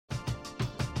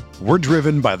We're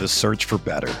driven by the search for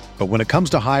better. But when it comes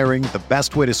to hiring, the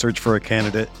best way to search for a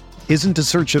candidate isn't to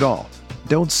search at all.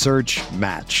 Don't search,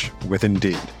 match with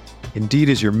Indeed. Indeed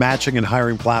is your matching and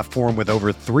hiring platform with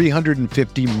over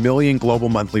 350 million global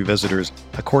monthly visitors,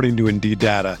 according to Indeed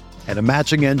data, and a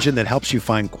matching engine that helps you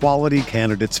find quality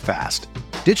candidates fast.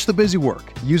 Ditch the busy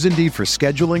work. Use Indeed for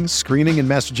scheduling, screening, and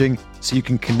messaging so you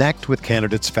can connect with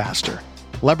candidates faster.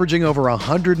 Leveraging over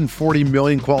 140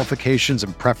 million qualifications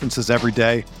and preferences every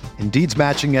day, Indeed's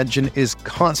matching engine is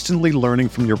constantly learning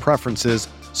from your preferences,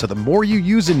 so the more you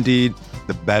use Indeed,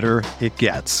 the better it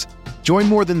gets. Join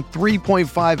more than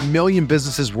 3.5 million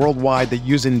businesses worldwide that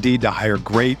use Indeed to hire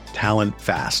great talent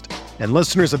fast. And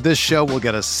listeners of this show will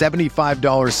get a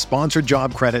 $75 sponsored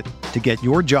job credit to get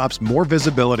your jobs more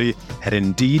visibility at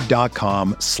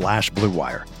Indeed.com/Blue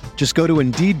Wire. Just go to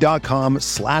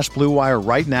Indeed.com/Blue Wire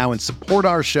right now and support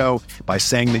our show by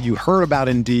saying that you heard about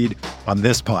Indeed on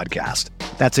this podcast.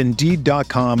 That's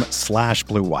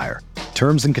Indeed.com/Blue Wire.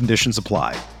 Terms and conditions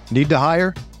apply. Need to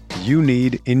hire? You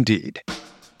need Indeed.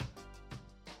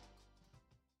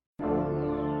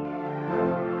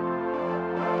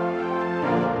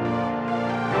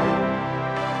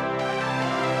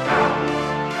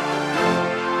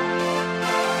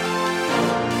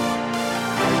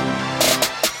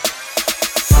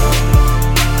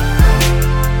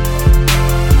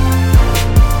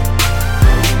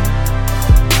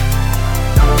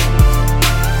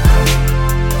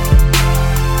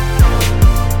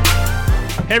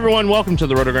 Hey everyone, welcome to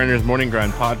the RotoGrinders Morning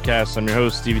Grind Podcast. I'm your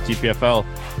host, Stevie TPFL.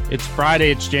 It's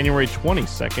Friday, it's January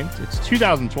 22nd. It's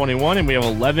 2021, and we have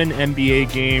 11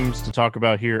 NBA games to talk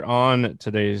about here on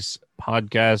today's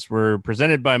podcast. We're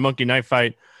presented by Monkey Knife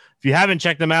Fight. If you haven't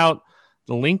checked them out,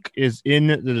 the link is in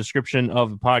the description of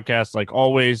the podcast. Like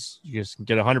always, you just can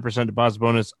get a 100% deposit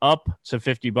bonus up to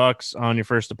 $50 on your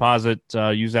first deposit.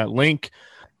 Use that link.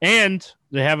 And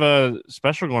they have a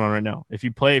special going on right now. If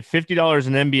you play $50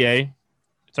 in NBA,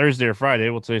 Thursday or Friday.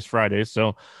 Well, today's Friday.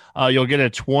 So you'll get a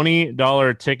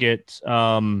 $20 ticket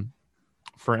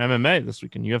for MMA this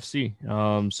weekend, UFC.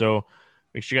 So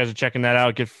make sure you guys are checking that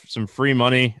out. Get some free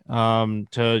money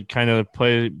to kind of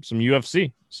play some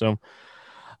UFC. So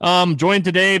joined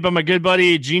today by my good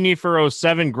buddy, Genie for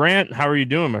 07. Grant, how are you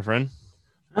doing, my friend?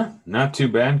 Not too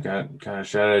bad. Got kind of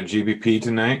shot at a GBP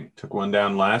tonight. Took one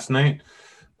down last night.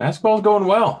 Basketball's going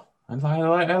well. I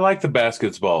like the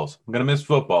basketballs. I'm going to miss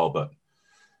football, but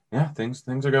yeah, things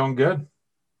are going good.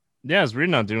 Yeah, we're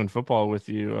not doing football with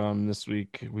you this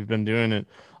week. We've been doing it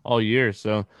all year.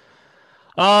 So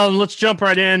let's jump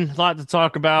right in. A lot to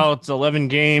talk about. 11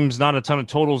 games, not a ton of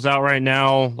totals out right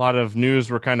now. A lot of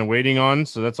news we're kind of waiting on.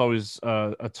 So that's always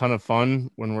a ton of fun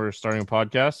when we're starting a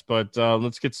podcast. But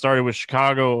let's get started with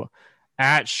Chicago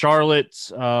at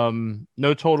Charlotte.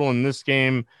 No total in this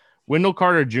game. Wendell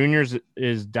Carter Jr.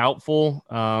 is doubtful,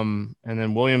 and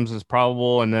then Williams is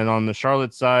probable. And then on the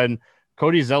Charlotte side,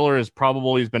 Cody Zeller is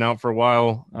probable. He's been out for a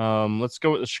while. Let's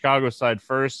go with the Chicago side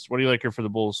first. What do you like here for the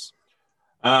Bulls?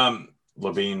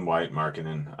 Levine, White,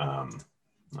 Markkanen.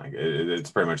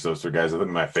 It's pretty much those three guys. I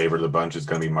think my favorite of the bunch is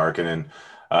going to be Markkanen.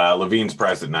 Levine's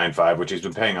priced at 9.5, which he's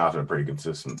been paying off on a pretty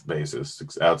consistent basis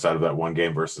outside of that one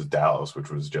game versus Dallas,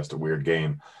 which was just a weird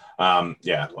game.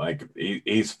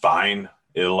 He's fine.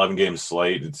 11-game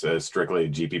slate. It's strictly a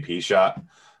GPP shot,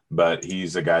 but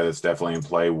he's a guy that's definitely in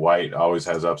play. White always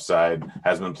has upside,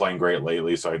 hasn't been playing great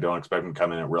lately, so I don't expect him to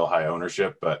come in at real high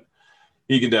ownership, but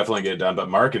he can definitely get it done. But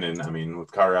Markkanen, I mean,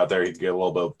 with Carter out there, he can get a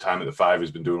little bit of time at the 5.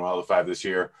 He's been doing well at the 5 this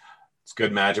year. It's a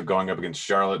good matchup going up against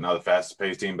Charlotte, not the fastest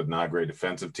paced team, but not a great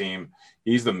defensive team.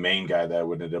 He's the main guy that I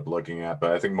would end up looking at,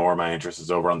 but I think more of my interest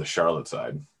is over on the Charlotte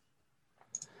side.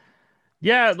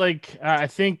 Yeah, I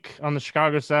think on the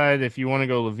Chicago side, if you want to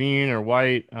go Levine or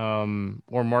White or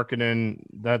Markkanen,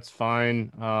 that's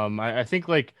fine. I think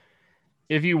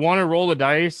if you want to roll the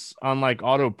dice on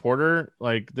Otto Porter,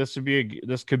 this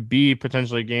could be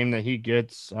potentially a game that he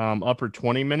gets upper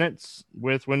 20 minutes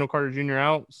with Wendell Carter Jr.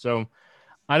 out. So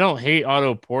I don't hate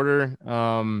Otto Porter.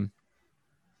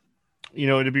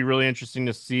 It'd be really interesting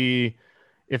to see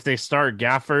if they start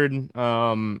Gafford.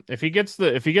 If he gets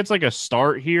a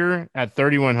start here at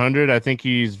 3,100, I think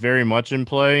he's very much in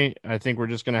play. I think we're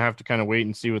just going to have to kind of wait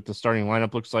and see what the starting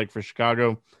lineup looks like for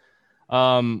Chicago.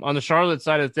 On the Charlotte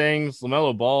side of things,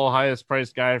 LaMelo Ball, highest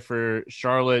priced guy for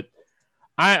Charlotte.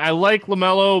 I like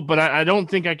LaMelo, but I don't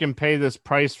think I can pay this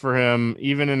price for him,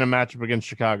 even in a matchup against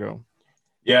Chicago.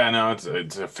 Yeah, no,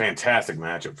 it's a fantastic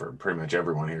matchup for pretty much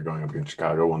everyone here going up against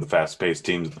Chicago, one of the fastest paced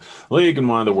teams in the league and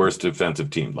one of the worst defensive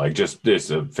teams. Like just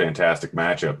a fantastic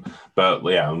matchup. But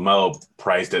yeah, Melo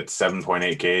priced at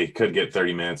 7.8K, could get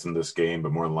 30 minutes in this game,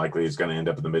 but more than likely he's going to end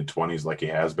up in the mid 20s like he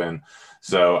has been.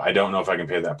 So I don't know if I can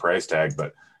pay that price tag,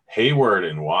 but Hayward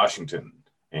in Washington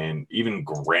and even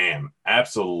Graham,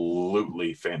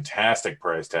 absolutely fantastic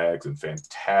price tags and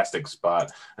fantastic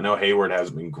spot. I know Hayward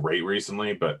hasn't been great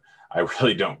recently, but I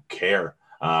really don't care.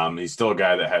 He's still a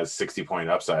guy that has 60-point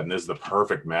upside, and this is the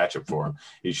perfect matchup for him.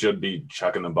 He should be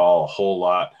chucking the ball a whole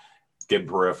lot, getting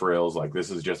peripherals. Like, this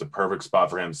is just a perfect spot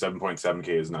for him. 7.7K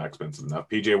is not expensive enough.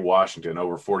 PJ Washington,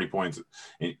 over 40 points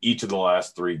in each of the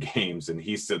last 3 games, and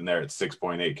he's sitting there at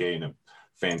 6.8K in a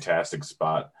fantastic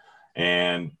spot.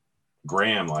 And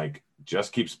Graham, like,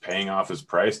 just keeps paying off his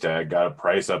price tag. Got a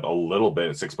price up a little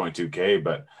bit at 6.2K,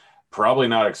 but probably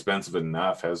not expensive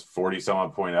enough. Has 40 some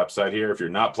odd point upside here. If you're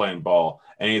not playing ball,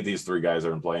 any of these 3 guys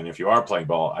aren't playing. If you are playing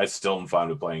ball, I still am fine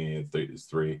with playing any of these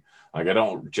 3. Like, I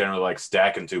don't generally like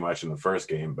stacking too much in the first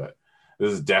game, but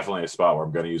this is definitely a spot where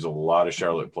I'm going to use a lot of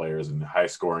Charlotte players in high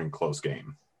scoring close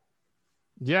game.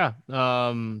 Yeah,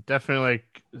 definitely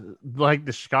like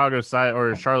the Chicago side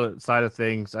or Charlotte side of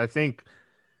things. I think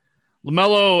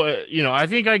LaMelo, I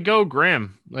think I go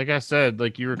Graham. Like I said,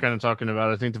 like you were kind of talking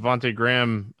about, I think Devontae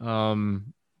Graham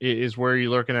is where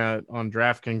you're looking at on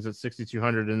DraftKings at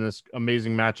 6,200 in this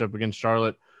amazing matchup against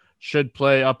Charlotte. Should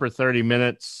play upper 30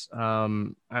 minutes.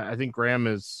 I think Graham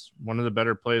is one of the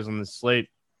better plays on this slate.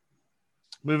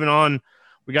 Moving on,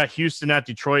 we got Houston at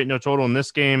Detroit. No total in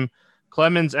this game.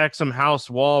 Clemens, Exum, House,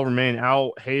 Wall remain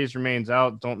out. Hayes remains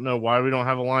out. Don't know why we don't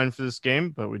have a line for this game,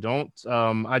 but we don't.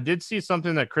 I did see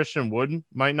something that Christian Wood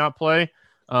might not play.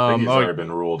 I think he's already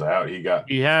been ruled out.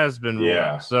 He has been ruled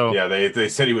out. So yeah, they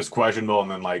said he was questionable, and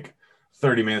then like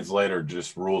 30 minutes later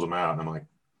just ruled him out. And I'm like,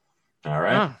 all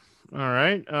right. All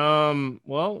right.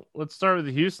 Well, let's start with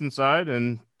the Houston side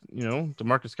and,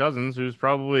 DeMarcus Cousins, who's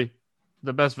probably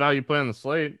the best value play on the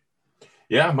slate.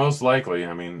 Yeah, most likely.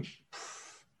 I mean,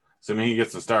 assuming he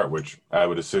gets the start, which I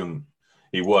would assume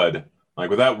he would. Like,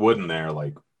 without Wood in there,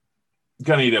 like,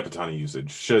 gonna eat up a ton of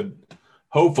usage. Should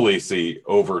hopefully see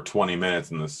over 20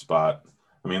 minutes in this spot.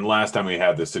 I mean, last time we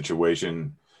had this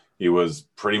situation, he was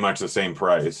pretty much the same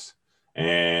price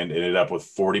and ended up with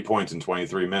 40 points in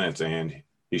 23 minutes, and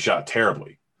he shot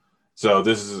terribly. So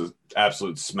this is an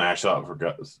absolute smash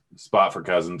spot for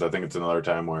Cousins. I think it's another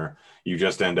time where you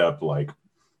just end up like,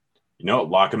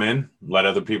 lock him in, let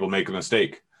other people make a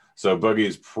mistake. So Boogie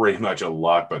is pretty much a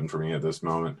lock button for me at this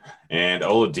moment. And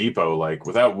Oladipo, like,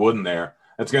 without Wood in there,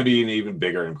 that's going to be an even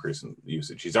bigger increase in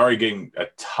usage. He's already getting a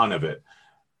ton of it.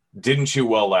 Didn't shoot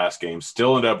well last game.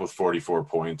 Still ended up with 44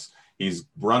 points. He's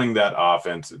running that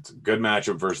offense. It's a good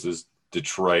matchup versus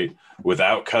Detroit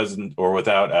without Cousins or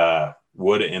without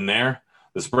Wood in there.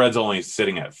 The spread's only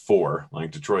sitting at 4.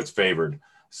 Like, Detroit's favored.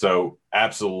 So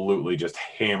absolutely just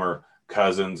hammer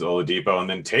Cousins, Oladipo, and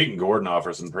then Tate and Gordon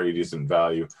offer some pretty decent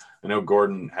value. I know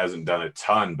Gordon hasn't done a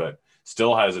ton, but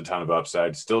still has a ton of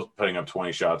upside, still putting up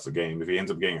 20 shots a game. If he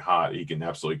ends up getting hot, he can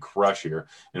absolutely crush here.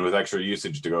 And with extra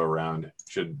usage to go around,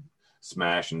 should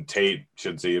smash, and Tate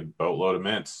should see a boatload of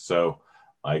minutes. So,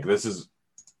 like, this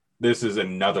is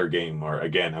another game where,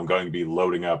 again, I'm going to be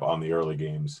loading up on the early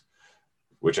games,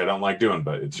 which I don't like doing,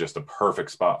 but it's just a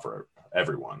perfect spot for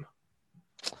everyone.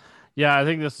 Yeah, I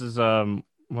think this is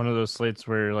one of those slates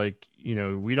where, like,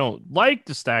 we don't like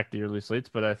to stack the early slates,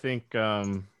 but I think,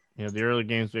 the early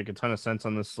games make a ton of sense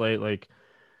on this slate. Like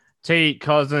Tate,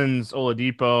 Cousins,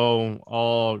 Oladipo,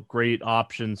 all great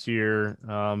options here.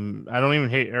 I don't even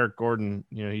hate Eric Gordon.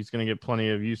 He's going to get plenty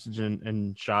of usage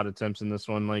and shot attempts in this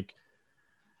one. Like,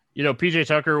 PJ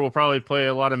Tucker will probably play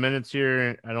a lot of minutes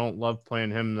here. I don't love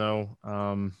playing him though.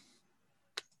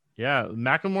 Yeah,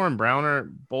 McLemore and Brown are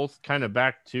both kind of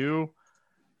back too,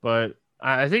 but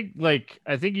I think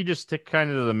you just stick kind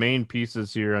of to the main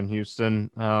pieces here on Houston.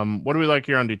 What do we like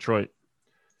here on Detroit?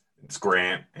 It's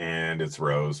Grant and it's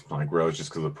Rose. Like, Rose,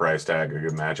 just because of the price tag, a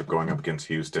good matchup going up against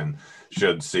Houston.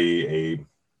 Should see a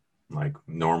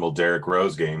normal Derrick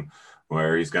Rose game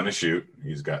where he's going to shoot.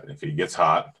 If he gets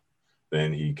hot,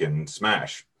 then he can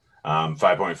smash.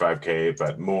 5.5K,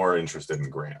 but more interested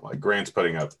in Grant. Like, Grant's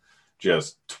putting up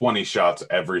just 20 shots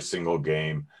every single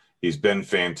game. He's been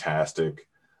fantastic.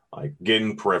 Like,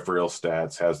 getting peripheral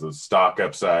stats, has the stock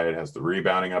upside, has the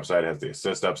rebounding upside, has the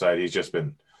assist upside. He's just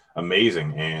been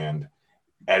amazing. And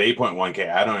at 8.1K,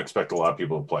 I don't expect a lot of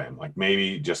people to play him. Like,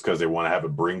 maybe just because they want to have a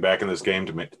bring back in this game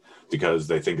because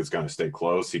they think it's going to stay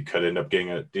close. He could end up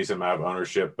getting a decent amount of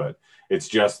ownership, but it's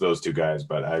just those two guys.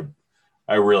 But I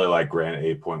I really like Grant at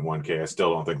 8.1K. I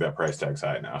still don't think that price tag's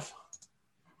high enough.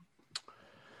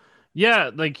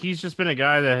 Yeah, like he's just been a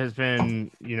guy that has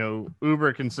been,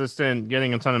 uber consistent,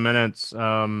 getting a ton of minutes.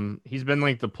 He's been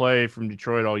like the play from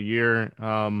Detroit all year.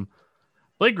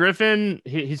 Blake Griffin,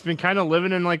 he's been kind of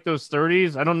living in like those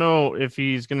 30s. I don't know if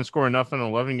he's going to score enough in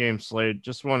an 11-game slate.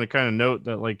 Just want to kind of note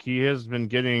that like he has been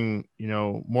getting,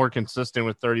 more consistent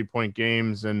with 30-point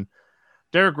games. And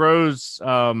Derrick Rose,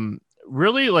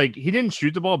 really, like, he didn't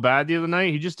shoot the ball bad the other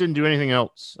night. He just didn't do anything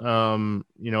else,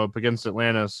 up against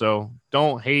Atlanta. So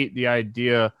don't hate the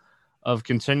idea of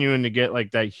continuing to get like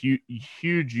that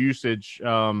huge usage,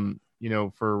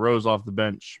 for Rose off the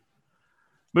bench.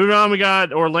 Moving on, we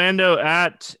got Orlando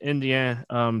at Indiana,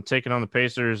 taking on the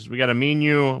Pacers. We got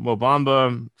Aminu,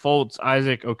 Mobamba, Fultz,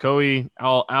 Isaac, Okoye,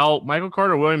 all out. Michael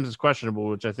Carter-Williams is questionable,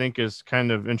 which I think is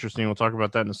kind of interesting. We'll talk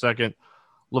about that in a second.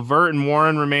 LeVert and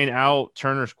Warren remain out.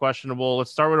 Turner's questionable.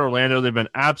 Let's start with Orlando. They've been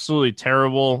absolutely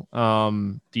terrible,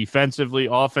 defensively,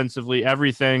 offensively.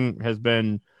 Everything has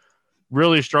been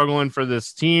really struggling for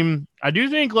this team. I do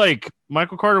think like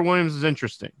Michael Carter-Williams is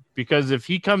interesting because if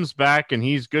he comes back and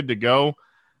he's good to go,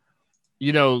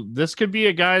 this could be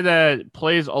a guy that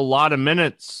plays a lot of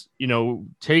minutes,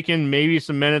 taking maybe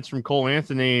some minutes from Cole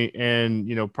Anthony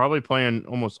and, probably playing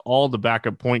almost all the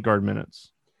backup point guard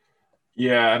minutes.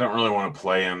 Yeah, I don't really want to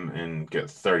play him and get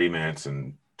 30 minutes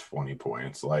and 20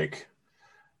 points. Like,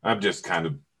 I'm just kind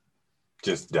of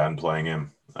just done playing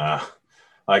him. I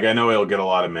know he'll get a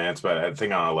lot of minutes, but I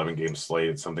think on an 11-game slate,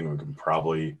 it's something we can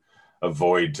probably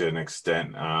avoid to an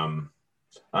extent.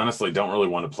 Honestly, don't really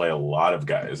want to play a lot of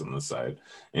guys on the side.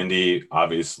 Indy,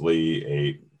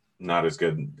 obviously, not as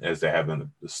good as they have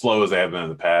been, slow as they have been in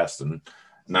the past, and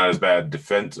not as bad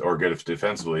defense or good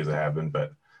defensively as they have been.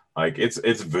 But like it's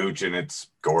Vooch and it's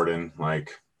Gordon.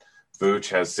 Like Vooch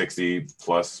has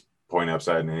 60+ point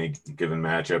upside in any given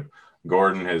matchup.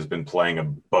 Gordon has been playing a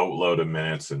boatload of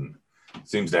minutes and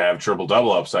seems to have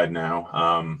triple-double upside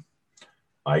now.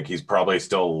 Like he's probably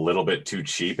still a little bit too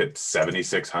cheap at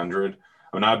 7,600.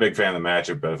 I'm not a big fan of the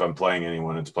matchup, but if I'm playing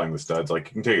anyone, it's playing the studs. Like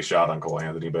you can take a shot on Cole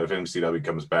Anthony, but if MCW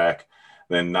comes back,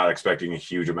 then not expecting a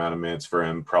huge amount of minutes for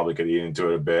him, probably could eat into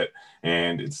it a bit.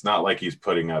 And it's not like he's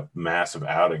putting up massive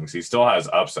outings. He still has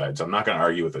upside, so I'm not going to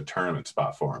argue with a tournament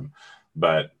spot for him.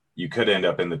 But you could end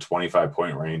up in the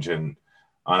 25-point range, and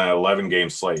on an 11-game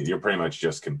slate, you're pretty much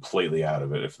just completely out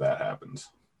of it if that happens.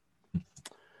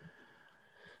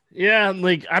 Yeah,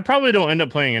 like I probably don't end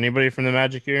up playing anybody from the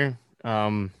Magic here.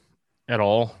 At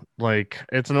all. Like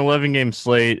it's an 11-game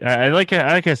slate. Like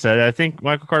I said, I think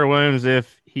Michael Carter-Williams,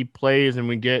 if he plays and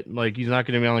we get like he's not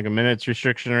going to be on like a minutes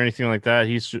restriction or anything like that,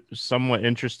 he's somewhat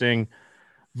interesting.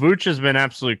 Vooch has been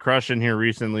absolutely crushing here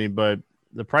recently, but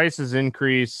the price has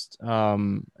increased,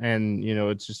 and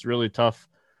it's just really tough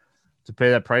to pay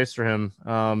that price for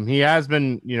him. He has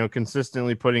been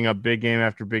consistently putting up big game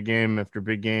after big game after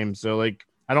big game. So like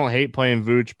I don't hate playing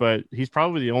Vooch, but he's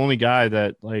probably the only guy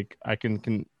that like I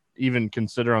can even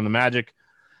consider on the Magic.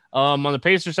 On the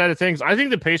Pacers side of things, I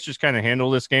think the Pacers kind of handle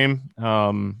this game.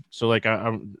 So like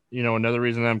I'm another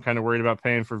reason that I'm kind of worried about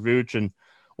paying for Vooch, and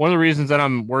one of the reasons that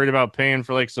I'm worried about paying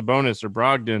for like Sabonis or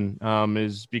Brogdon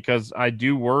is because I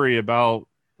do worry about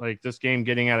like this game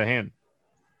getting out of hand.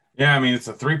 Yeah, I mean it's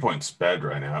a 3-point spread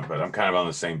right now, but I'm kind of on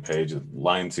the same page. The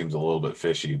line seems a little bit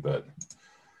fishy, but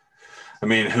I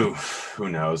mean who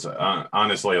knows?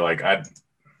 Honestly, like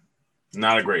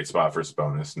not a great spot for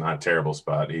Sabonis. Not a terrible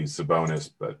spot. He's Sabonis,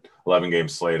 but 11-game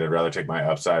slate. I'd rather take my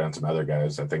upside on some other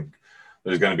guys. I think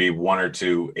there's going to be 1 or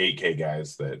 2 8K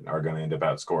guys that are going to end up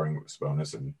outscoring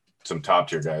Sabonis and some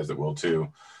top-tier guys that will too.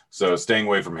 So staying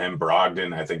away from him.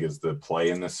 Brogdon, I think, is the play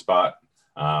in this spot.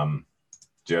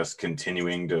 Just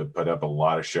continuing to put up a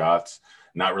lot of shots.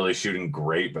 Not really shooting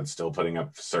great, but still putting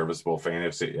up serviceable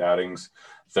fantasy outings.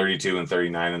 32 and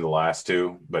 39 in the last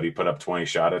 2, but he put up 20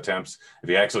 shot attempts. If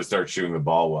he actually starts shooting the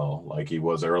ball well, like he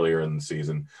was earlier in the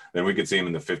season, then we could see him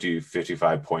in the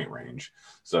 50-55 point range.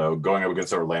 So going up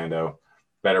against Orlando,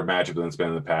 better matchup than it's been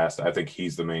in the past. I think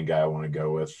he's the main guy I want to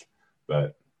go with.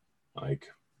 But like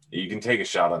you can take a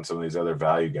shot on some of these other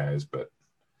value guys, but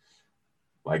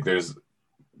like there's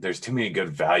too many good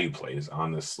value plays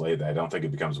on this slate that I don't think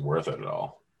it becomes worth it at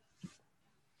all.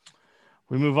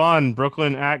 We move on.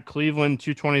 Brooklyn at Cleveland,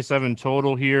 227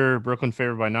 total here. Brooklyn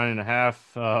favored by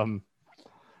 9.5.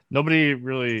 Nobody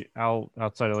really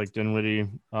outside of like Dinwiddie.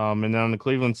 And then on the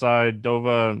Cleveland side,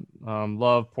 Dova,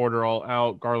 Love, Porter all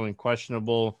out. Garland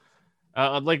questionable.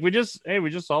 We just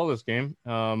saw this game.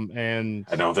 And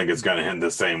I don't think it's going to end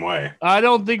the same way. I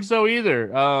don't think so either.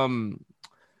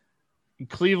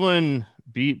 Cleveland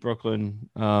beat Brooklyn.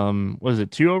 Was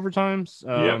it 2 overtimes?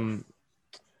 Yep.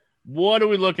 What are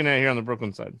we looking at here on the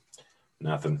Brooklyn side?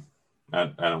 Nothing. I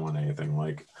don't want anything.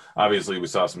 Like, obviously, we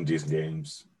saw some decent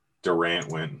games. Durant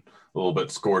went a little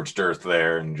bit scorched earth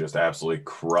there and just absolutely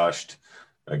crushed.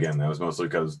 Again, that was mostly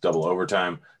because double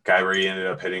overtime. Kyrie ended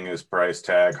up hitting his price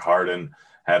tag. Harden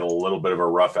had a little bit of a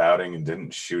rough outing and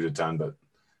didn't shoot a ton, but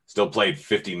still played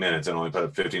 50 minutes and only put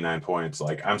up 59 points.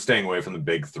 Like, I'm staying away from the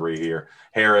big three here.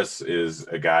 Harris is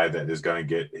a guy that is going to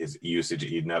get his usage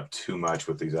eaten up too much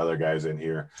with these other guys in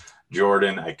here.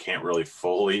 Jordan, I can't really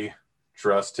fully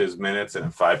trust his minutes, and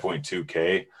at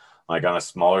 5.2K, like on a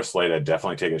smaller slate, I'd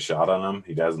definitely take a shot on him.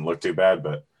 He doesn't look too bad,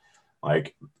 but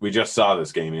like we just saw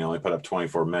this game, he only put up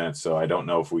 24 minutes, so I don't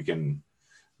know if we can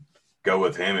go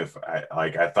with him. If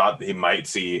I thought he might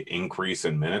see increase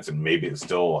in minutes, and maybe it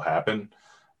still will happen,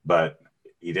 but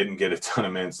he didn't get a ton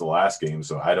of minutes the last game,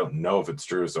 so I don't know if it's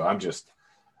true. So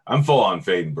I'm full on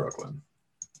fading Brooklyn.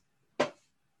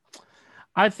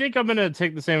 I think I'm going to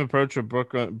take the same approach with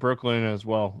Brooklyn as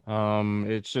well.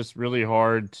 It's just really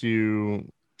hard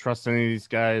to trust any of these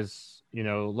guys. You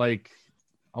know, like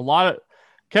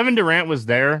Kevin Durant was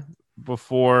there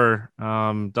before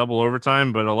double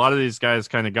overtime, but a lot of these guys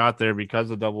kind of got there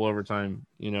because of double overtime.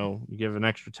 You know, you give an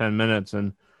extra 10 minutes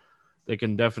and they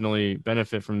can definitely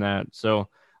benefit from that. So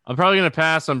I'm probably going to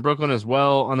pass on Brooklyn as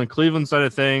well. On the Cleveland side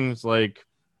of things, like,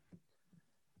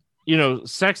 you know,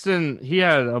 Sexton, he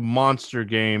had a monster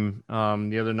game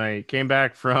the other night. Came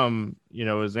back from, you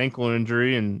know, his ankle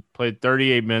injury and played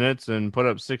 38 minutes and put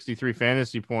up 63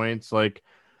 fantasy points. Like,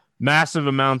 massive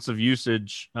amounts of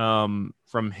usage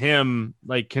from him.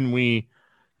 Like, can we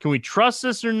trust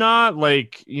this or not?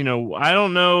 Like, you know, I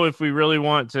don't know if we really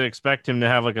want to expect him to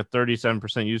have like a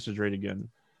 37% usage rate again.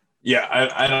 Yeah,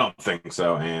 I don't think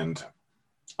so. And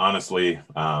honestly,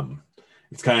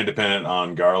 it's kind of dependent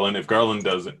on Garland. If Garland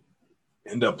doesn't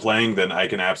end up playing, then I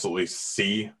can absolutely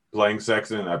see playing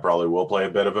Sexton. I probably will play a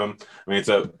bit of him. I mean, it's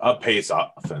a pace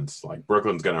offense. Like,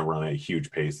 Brooklyn's going to run a huge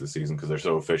pace this season because they're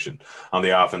so efficient on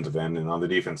the offensive end, and on the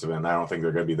defensive end, I don't think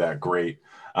they're going to be that great.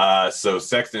 So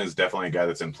Sexton is definitely a guy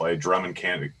that's in play. Drummond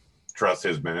can't trust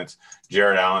his minutes.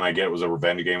 Jared Allen, I get it was a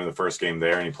revenge game in the first game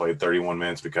there, and he played 31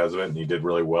 minutes because of it, and he did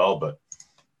really well, but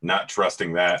not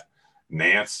trusting that.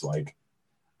 Nance, like,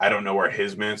 I don't know where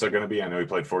his minutes are going to be. I know he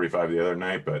played 45 the other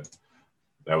night, but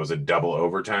that was a double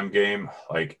overtime game.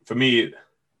 Like, for me,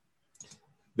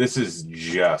 this is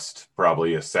just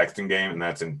probably a Sexton game, and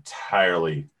that's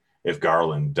entirely if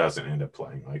Garland doesn't end up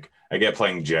playing. Like, I get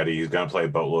playing Jetty. He's going to play a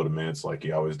boatload of minutes like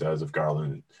he always does if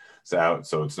Garland is out,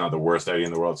 so it's not the worst idea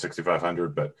in the world,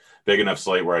 6,500, but big enough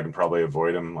slate where I can probably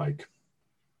avoid him. Like,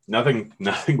 nothing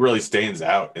really stands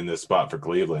out in this spot for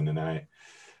Cleveland, and I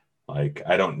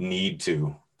don't need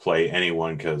to play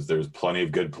anyone because there's plenty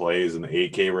of good plays in the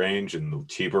 8K range and the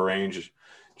cheaper range.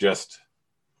 Just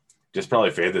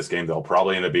probably fade this game. They'll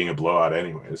probably end up being a blowout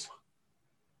anyways.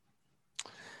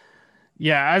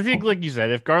 Yeah, I think, like you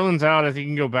said, if Garland's out, I think you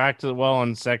can go back to the well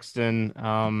on Sexton.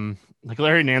 Like,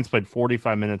 Larry Nance played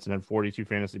 45 minutes and had 42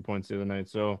 fantasy points the other night.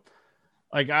 So,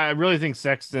 like, I really think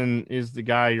Sexton is the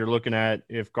guy you're looking at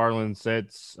if Garland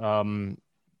sits.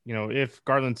 You know, if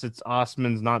Garland sits,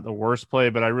 Osman's not the worst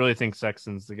play, but I really think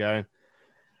Sexton's the guy.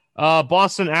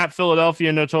 Boston at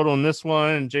Philadelphia, no total in this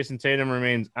one. Jason Tatum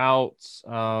remains out.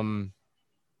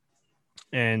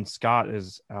 And Scott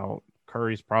is out.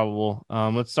 Curry's probable.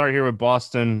 Let's start here with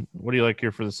Boston. What do you like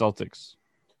here for the Celtics?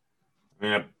 I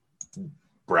mean,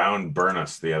 Brown burned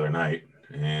us the other night,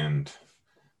 and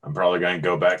I'm probably going to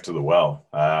go back to the well.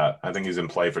 I think he's in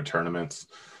play for tournaments,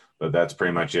 but that's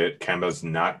pretty much it. Kemba's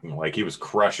not, like, he was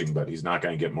crushing, but he's not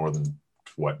going to get more than,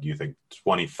 what do you think,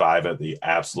 25 at the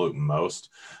absolute most,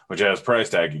 which at his price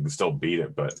tag, you can still beat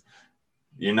it, but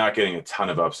you're not getting a ton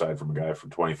of upside from a guy for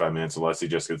 25 minutes unless he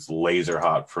just gets laser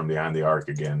hot from behind the arc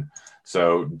again.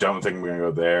 So don't think we're going to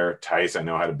go there. Tice, I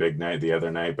know, had a big night the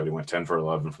other night, but he went 10 for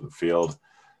 11 for the field.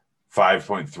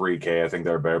 5.3K, I think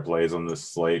there are better plays on this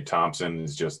slate. Thompson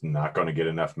is just not going to get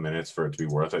enough minutes for it to be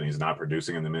worth it, and he's not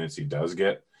producing in the minutes he does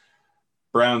get.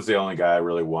 Brown's the only guy I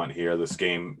really want here. This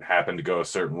game happened to go a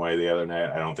certain way the other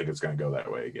night. I don't think it's going to go that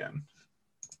way again.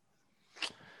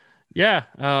 Yeah.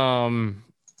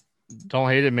 Don't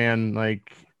hate it, man.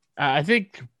 Like, I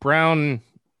think Brown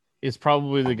is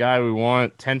probably the guy we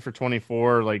want. 10 for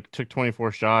 24, like, took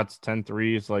 24 shots, 10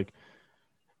 threes. Like,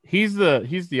 he's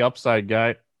the upside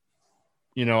guy.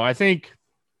 You know, I think,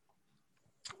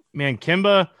 man,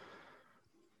 Kemba,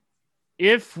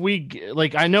 if we,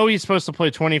 like, I know he's supposed to play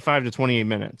 25 to 28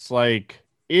 minutes. Like,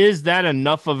 is that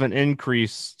enough of an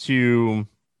increase to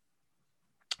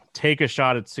take a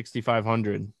shot at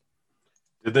 6,500?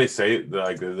 Did they say,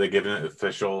 like, did they give an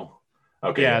official?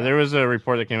 Okay. Yeah, there was a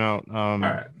report that came out. All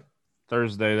right.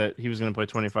 Thursday that he was going to play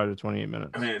 25 to 28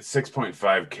 minutes. I mean, it's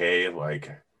 6.5K. Like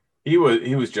he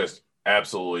was just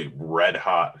absolutely red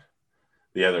hot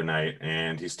the other night,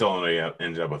 and he still only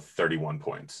ended up with 31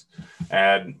 points.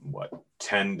 Add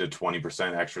 10 to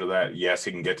 20% extra to that. Yes,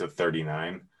 he can get to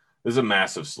 39. This is a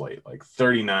massive slate. Like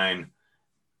 39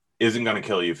 isn't going to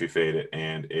kill you if you fade it,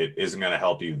 and it isn't going to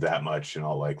help you that much in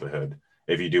all likelihood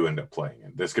if you do end up playing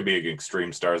it. This could be an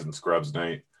extreme stars and scrubs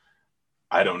night.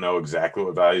 I don't know exactly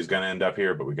what value is going to end up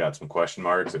here, but we got some question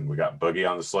marks, and we got Boogie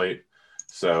on the slate.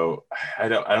 So I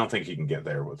don't think he can get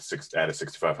there with at a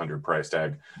 6,500 price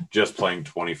tag, just playing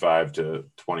 25 to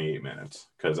 28 minutes,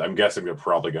 because I'm guessing they're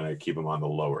probably going to keep him on the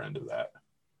lower end of that.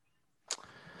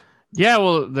 Yeah,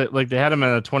 well, they had him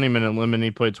at a 20-minute limit. And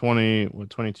he played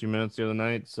 22 minutes the other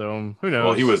night. So who knows?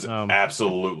 Well, he was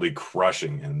absolutely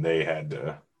crushing, and they had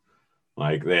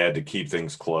to keep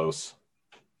things close.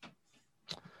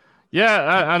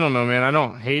 Yeah, I don't know, man. I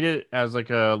don't hate it as like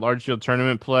a large field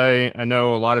tournament play. I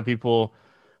know a lot of people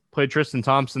played Tristan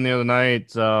Thompson the other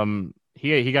night.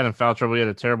 He got in foul trouble. He had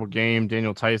a terrible game.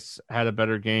 Daniel Tice had a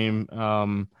better game.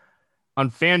 On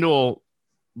FanDuel,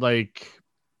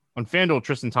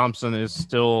 Tristan Thompson is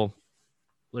still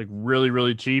like really,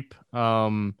 really cheap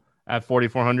at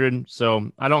 4,400.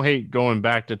 So I don't hate going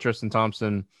back to Tristan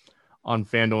Thompson on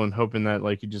FanDuel and hoping that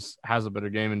like he just has a better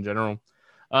game in general.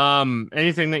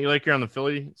 Anything that you like here on the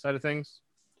Philly side of things?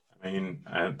 I mean,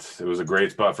 it was a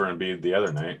great spot for Embiid the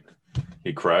other night.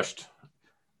 He crushed.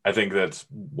 I think that's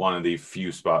one of the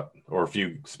few spots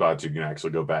you can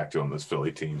actually go back to on this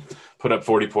Philly team. Put up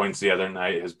 40 points the other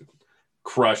night, has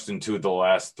crushed in 2 of the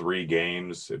last 3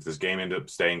 games. If this game ended up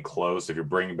staying close, if you're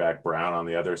bringing back Brown on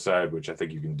the other side, which I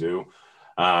think you can do,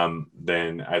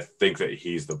 then I think that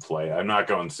he's the play. I'm not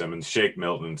going Simmons. Shake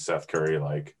Milton and Seth Curry,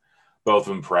 like both of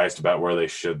them priced about where they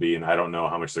should be, and I don't know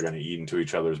how much they're going to eat into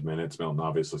each other's minutes. Milton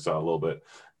obviously saw a little bit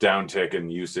downtick in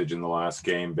usage in the last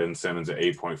game. Ben Simmons at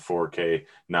 8.4K,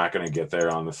 not going to get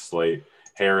there on the slate.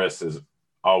 Harris is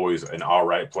always an all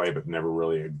right play, but never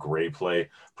really a great play.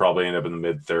 Probably end up in the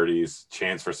mid 30s.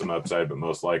 Chance for some upside, but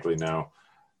most likely no.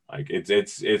 Like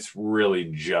it's really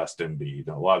just Embiid.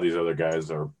 A lot of these other guys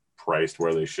are priced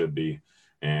where they should be,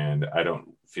 and I don't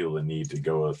feel the need to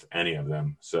go with any of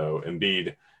them. So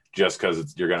Embiid, just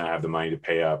because you're going to have the money to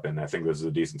pay up, and I think this is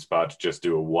a decent spot to just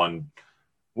do a one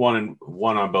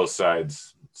on both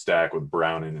sides stack with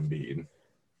Brown and Embiid.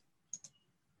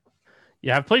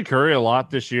 Yeah, I've played Curry a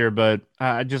lot this year, but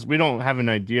we don't have an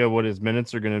idea what his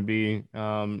minutes are going to be.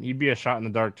 He'd be a shot in the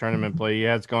dark tournament play. He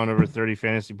has gone over 30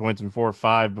 fantasy points in 4 or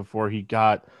 5 before he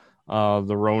got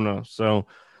the Rona. So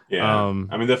yeah,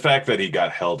 I mean, the fact that he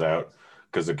got held out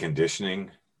because of conditioning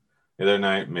the other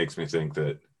night makes me think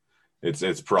that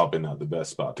it's probably not the best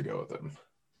spot to go with him.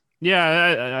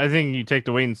 Yeah, I think you take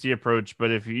the wait and see approach, but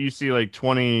if you see like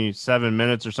 27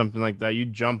 minutes or something like that, you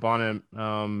jump on it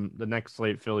the next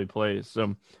slate Philly plays.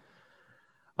 So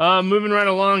moving right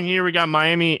along here, we got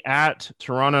Miami at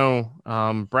Toronto.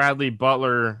 Bradley,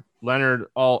 Butler, Leonard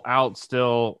all out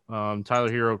still.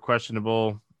 Tyler Hero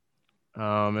questionable.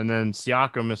 And then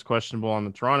Siakam is questionable on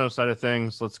the Toronto side of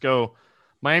things. Let's go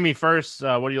Miami first.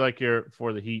 What do you like here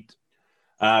for the Heat?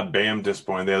 Bam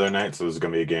disappointed the other night, so this is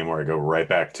going to be a game where I go right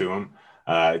back to him.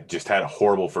 Just had a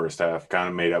horrible first half, kind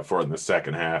of made up for it in the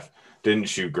second half. Didn't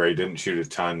shoot great, didn't shoot a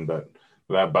ton, but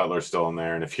that Butler's still in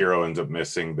there. And if Hero ends up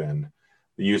missing, then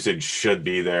the usage should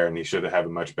be there, and he should have a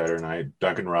much better night.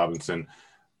 Duncan Robinson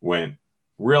went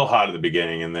real hot at the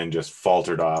beginning and then just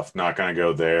faltered off. Not going to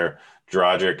go there.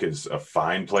 Dragic is a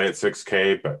fine play at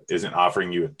 6K, but isn't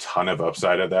offering you a ton of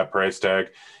upside at that price tag,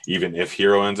 even if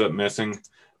Hero ends up missing.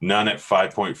 None at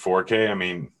 5.4K. I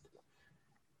mean,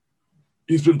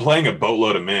 he's been playing a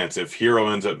boatload of minutes. If Hero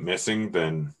ends up missing,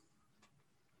 then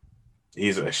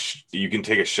you can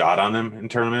take a shot on him in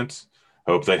tournaments.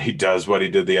 Hope that he does what he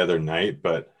did the other night,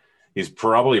 but he's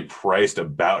probably priced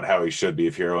about how he should be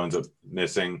if Hero ends up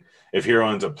missing. If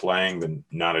Hero ends up playing, then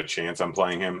not a chance I'm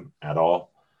playing him at all.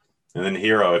 And then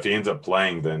Hero, if he ends up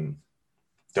playing, then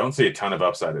don't see a ton of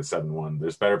upside at 7-1.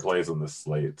 There's better plays on this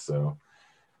slate, so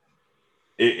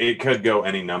it could go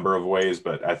any number of ways,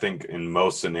 but I think in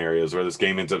most scenarios where this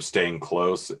game ends up staying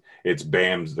close, it's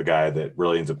Bam's the guy that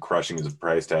really ends up crushing his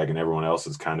price tag, and everyone else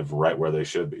is kind of right where they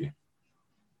should be.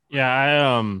 Yeah,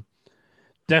 I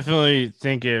definitely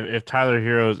think if Tyler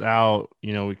Hero's out,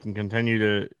 we can continue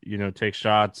to, take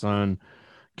shots on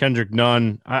Kendrick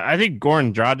Nunn. I think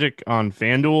Goran Dragic on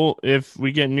FanDuel, if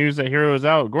we get news that Hero is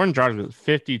out, Goran Dragic is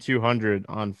 5,200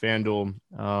 on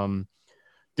FanDuel.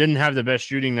 Didn't have the best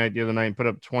shooting night the other night, put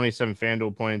up 27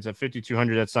 FanDuel points. At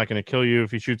 5,200, that's not going to kill you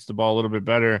if he shoots the ball a little bit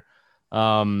better.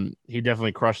 He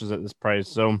definitely crushes at this price.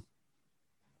 So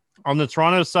On the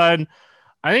Toronto side,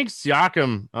 I think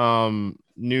Siakam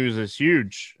news is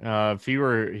huge. If he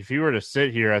were to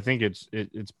sit here, I think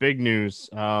it's big news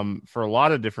for a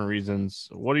lot of different reasons.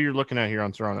 What are you looking at here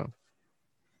on Toronto?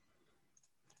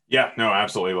 Yeah, no,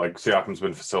 absolutely. Like Siakam's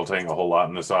been facilitating a whole lot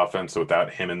in this offense. So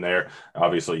without him in there,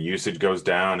 obviously usage goes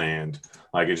down, and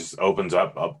like it just opens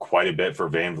up quite a bit for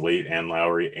Van Vliet and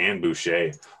Lowry and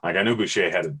Boucher. Like I know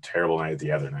Boucher had a terrible night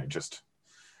the other night, just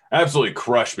absolutely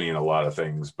crushed me in a lot of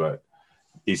things, but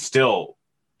he still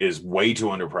is way too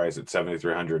underpriced at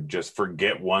 7,300. Just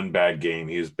forget one bad game.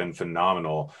 He's been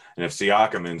phenomenal. And if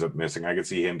Siakam ends up missing, I could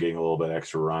see him getting a little bit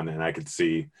extra run, and I could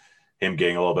see him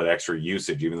getting a little bit extra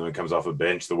usage, even though he comes off a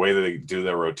bench. The way that they do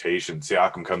their rotation,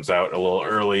 Siakam comes out a little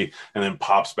early and then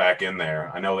pops back in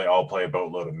there. I know they all play a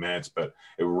boatload of minutes, but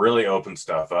it really opens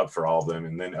stuff up for all of them.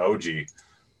 And then OG,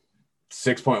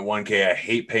 6.1K. I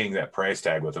hate paying that price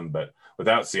tag with him, but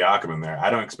without Siakam in there, I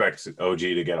don't expect OG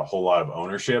to get a whole lot of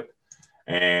ownership.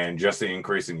 And just the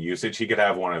increase in usage, he could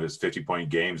have one of his 50-point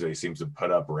games that he seems to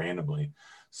put up randomly.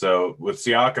 So with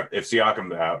Siakam, if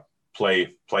Siakam's out,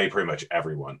 play pretty much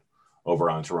everyone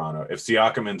over on Toronto. If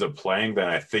Siakam ends up playing, then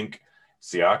I think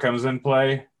Siakam's in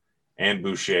play, and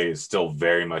Boucher is still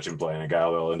very much in play, and a guy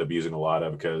they'll end up using a lot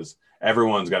of because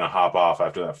everyone's going to hop off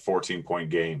after that 14-point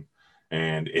game,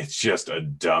 and it's just a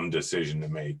dumb decision to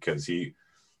make because he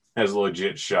has a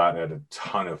legit shot at a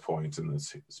ton of points in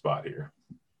this spot here.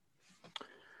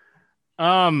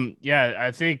 Yeah,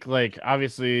 I think like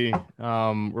obviously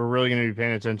we're really going to be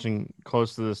paying attention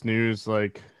close to this news.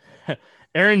 Like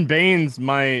Aaron Baines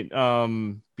might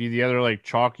be the other like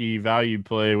chalky value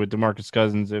play with DeMarcus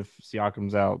Cousins if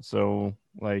Siakam's out. So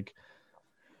like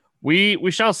we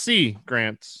shall see,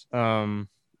 Grant.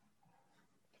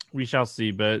 We shall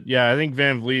see. But yeah, I think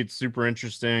Van Vliet's super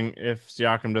interesting if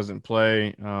Siakam doesn't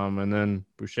play. And then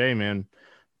Boucher, man.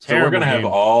 So we're gonna have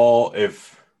all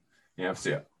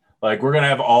we're gonna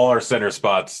have all our center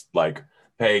spots like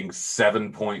paying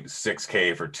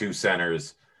 7.6K for two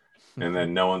centers. And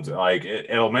then no one's like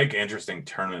it'll make interesting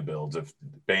tournament builds if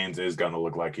Baines is going to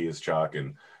look like he is chalk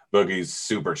and Boogie's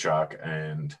super chalk.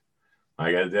 And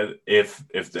like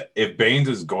if Baines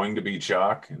is going to be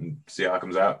chalk and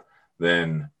Siakam's out,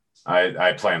 then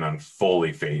I plan on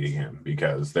fully fading him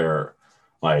because there are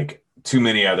like too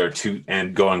many other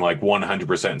and going like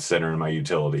 100% center in my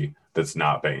utility that's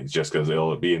not Baines just because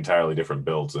it'll be entirely different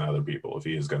builds than other people if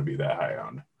he is going to be that high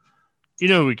owned. You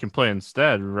know who we can play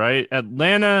instead, right?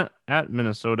 Atlanta at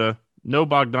Minnesota. No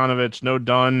Bogdanovich, no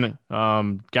Dunn.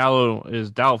 Gallo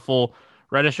is doubtful.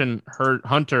 Reddish and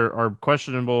Hunter are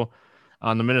questionable.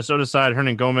 On the Minnesota side,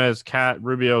 Hernan Gomez, Cat,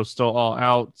 Rubio still all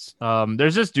out.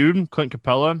 There's this dude, Clint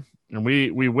Capella, and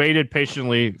we waited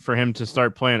patiently for him to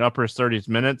start playing upper 30s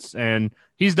minutes, and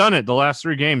he's done it the last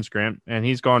 3 games, Grant, and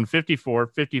he's gone 54,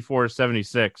 54,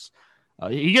 76.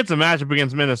 He gets a matchup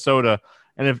against Minnesota.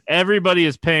 And if everybody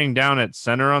is paying down at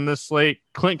center on this slate,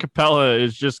 Clint Capella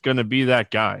is just going to be that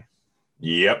guy.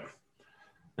 Yep.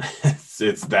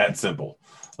 It's that simple.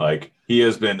 Like, he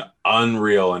has been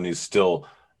unreal, and he's still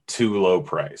too low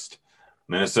priced.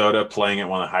 Minnesota playing at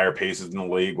one of the higher paces in the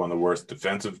league, one of the worst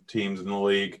defensive teams in the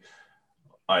league.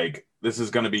 Like, this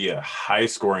is going to be a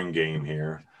high-scoring game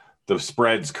here. The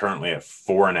spread's currently at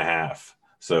 4.5,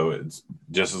 so it's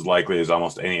just as likely as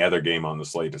almost any other game on the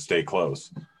slate to stay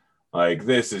close. Like,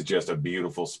 this is just a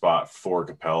beautiful spot for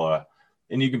Capella.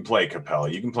 And you can play Capella.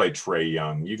 You can play Trae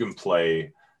Young. You can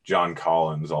play John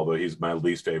Collins, although he's my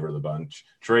least favorite of the bunch.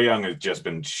 Trae Young has just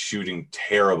been shooting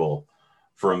terrible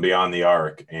from beyond the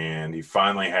arc, and he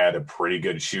finally had a pretty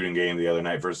good shooting game the other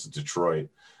night versus Detroit.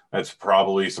 That's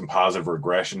probably some positive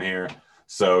regression here.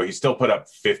 So he still put up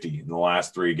 50 in the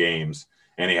last 3 games,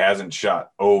 and he hasn't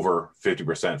shot over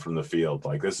 50% from the field.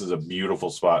 Like, this is a beautiful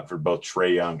spot for both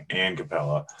Trae Young and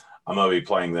Capella. I'm going to be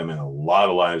playing them in a lot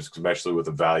of lives, especially with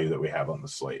the value that we have on the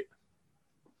slate.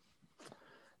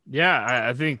 Yeah,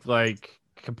 I think like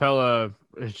Capella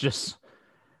is just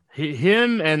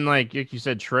him and like you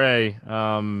said, Trae.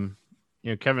 Kevin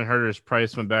Huerter's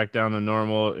price went back down to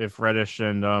normal. If Reddish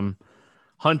and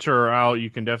Hunter are out, you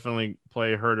can definitely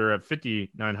play Huerter at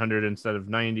 5,900 instead of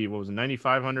 90. What was it,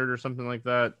 9,500 or something like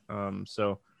that?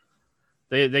 So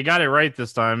they got it right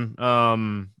this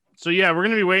time. So, yeah, we're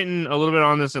going to be waiting a little bit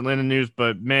on this Atlanta news,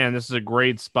 but, man, this is a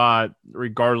great spot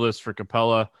regardless for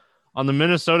Capella. On the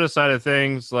Minnesota side of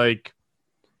things, like,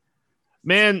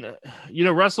 man,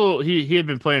 Russell, he had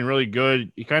been playing really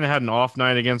good. He kind of had an off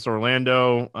night against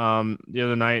Orlando the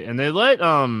other night, and they let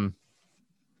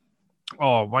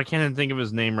why can't I think of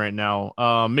his name right now?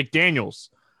 McDaniels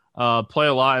play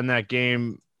a lot in that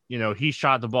game. He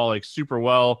shot the ball, like, super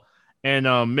well. and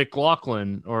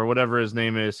McLaughlin or whatever his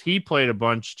name is, he played a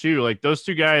bunch too. Like those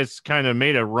two guys kind of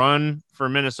made a run for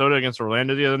Minnesota against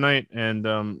Orlando the other night and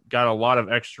got a lot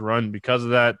of extra run because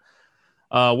of that.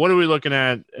 What are we looking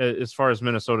at as far as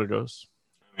Minnesota goes?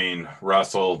 I mean,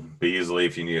 Russell, Beasley,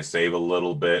 if you need to save a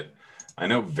little bit. I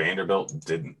know Vanderbilt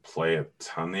didn't play a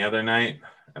ton the other night.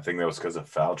 I think that was because of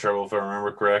foul trouble, if I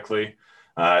remember correctly.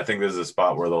 I think this is a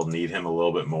spot where they'll need him a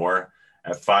little bit more.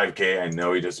 At 5K, I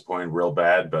know he disappointed real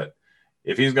bad, but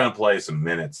if he's going to play some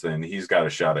minutes, then he's got a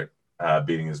shot at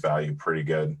beating his value pretty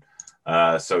good.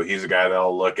 So he's a guy that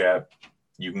I'll look at.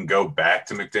 You can go back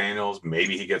to McDaniels.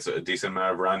 Maybe he gets a decent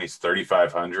amount of run. He's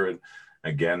 3,500.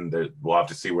 Again, we'll have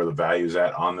to see where the value's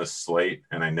at on this slate.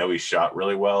 And I know he shot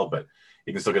really well, but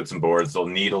he can still get some boards. They'll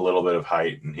need a little bit of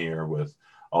height in here with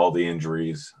all the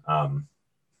injuries.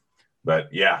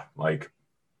 But yeah, like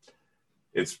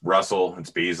it's Russell, it's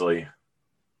Beasley,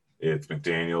 it's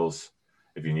McDaniels.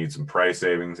 If you need some price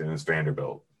savings, and it's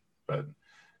Vanderbilt. But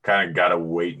kind of got to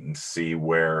wait and see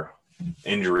where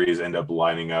injuries end up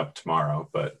lining up tomorrow.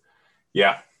 But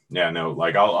no,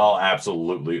 like I'll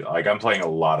absolutely, like I'm playing a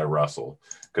lot of Russell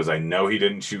because I know he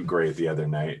didn't shoot great the other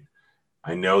night.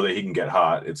 I know that he can get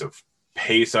hot. It's a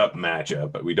pace up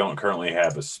matchup, but we don't currently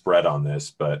have a spread on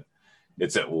this, but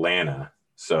it's Atlanta.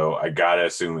 So I got to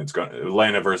assume it's going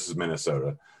Atlanta versus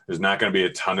Minnesota. There's not going to be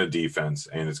a ton of defense,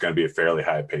 and it's going to be a fairly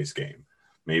high pace game.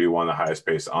 Maybe one of the highest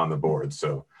pace on the board.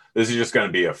 So this is just going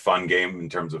to be a fun game in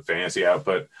terms of fantasy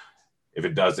output. If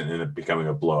it doesn't end up becoming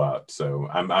a blowout. So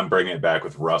I'm bringing it back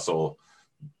with Russell,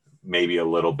 maybe a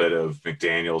little bit of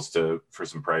McDaniels for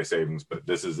some price savings, but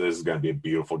this is going to be a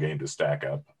beautiful game to stack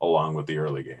up along with the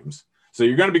early games. So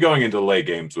you're going to be going into the late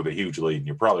games with a huge lead, and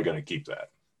you're probably going to keep that.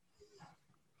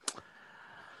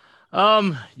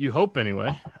 You hope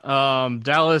anyway.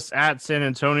 Dallas at San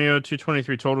Antonio,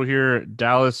 223 total here.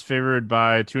 Dallas favored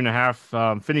by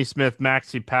 2.5. Finney Smith,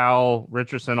 Maxey Powell,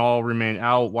 Richardson all remain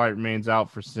out. White remains out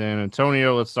for San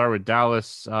Antonio. Let's start with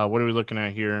Dallas. What are we looking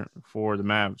at here for the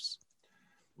Mavs?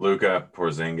 Luka,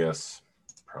 Porzingis,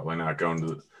 probably not going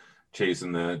to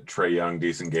chasing the Trae Young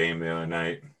decent game the other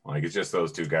night. Like it's just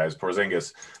those two guys.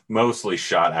 Porzingis mostly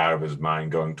shot out of his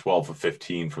mind, going 12 of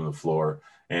 15 from the floor.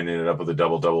 And ended up with a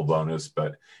double-double bonus,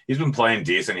 but he's been playing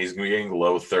decent. He's getting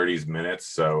low 30s minutes,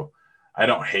 so I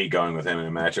don't hate going with him in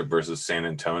a matchup versus San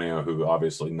Antonio, who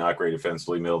obviously not great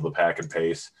defensively, middle of the pack and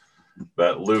pace.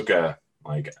 But Luka,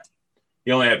 like,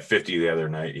 he only had 50 the other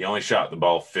night. He only shot the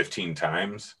ball 15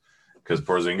 times because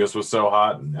Porzingis was so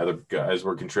hot and other guys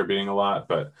were contributing a lot.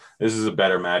 But this is a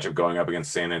better matchup going up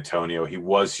against San Antonio. He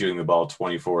was shooting the ball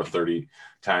 24, 30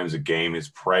 times a game. His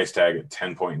price tag at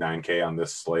 10.9K on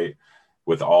this slate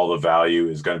with all the value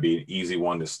is going to be an easy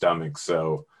one to stomach.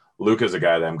 So Luka's a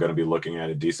guy that I'm going to be looking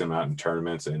at a decent amount in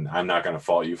tournaments, and I'm not going to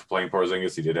fault you for playing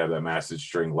Porzingis. He did have that massive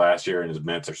string last year, and his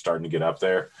minutes are starting to get up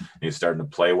there, and he's starting to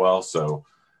play well. So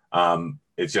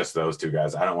it's just those two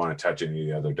guys. I don't want to touch any of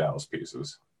the other Dallas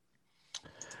pieces.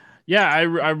 Yeah,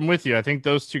 I'm with you. I think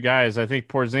those two guys, I think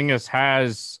Porzingis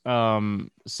has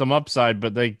some upside,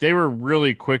 but they were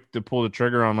really quick to pull the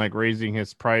trigger on like raising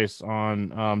his price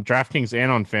on DraftKings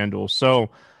and on FanDuel.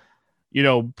 So, you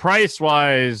know, price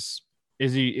wise,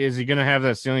 is he going to have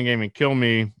that ceiling game and kill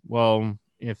me? Well,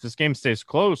 if this game stays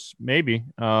close, maybe.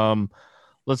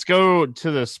 Let's go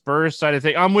to the Spurs side of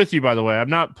things. I'm with you, by the way.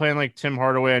 I'm not playing like Tim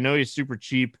Hardaway. I know he's super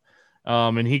cheap.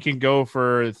 And he can go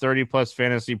for 30 plus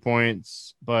fantasy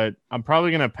points, but I'm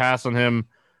probably going to pass on him.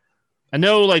 I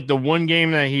know like the one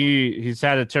game that he's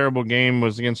had a terrible game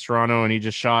was against Toronto and he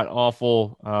just shot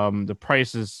awful. The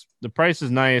price is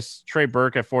nice. Trey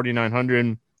Burke at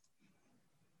 4,900.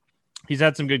 He's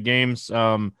had some good games.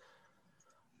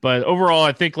 But overall,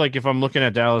 I think like if I'm looking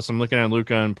at Dallas, I'm looking at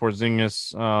Luka and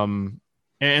Porzingis.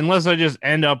 Unless I just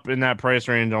end up in that price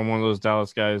range on one of those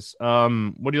Dallas guys.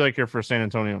 What do you like here for San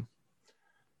Antonio?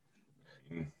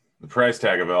 The price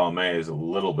tag of LMA is a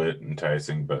little bit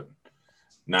enticing, but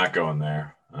not going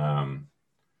there.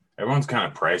 Everyone's kind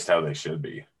of priced how they should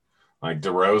be. Like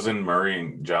DeRozan, Murray,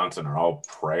 and Johnson are all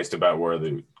priced about where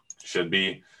they should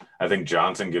be. I think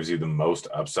Johnson gives you the most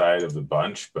upside of the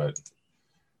bunch, but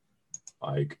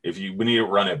like if we need to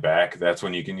run it back, that's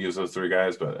when you can use those three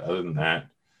guys. But other than that,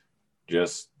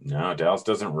 just no, Dallas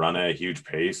doesn't run at a huge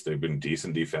pace. They've been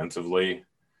decent defensively.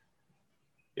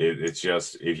 It's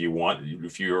just if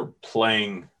you're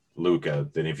playing Luka,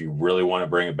 then if you really want to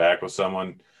bring it back with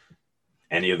someone,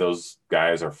 any of those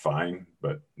guys are fine,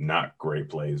 but not great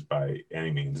plays by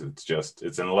any means. It's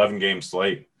an 11-game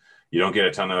slate. You don't get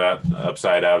a ton of that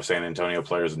upside out of San Antonio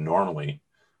players normally.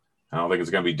 I don't think it's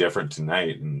going to be different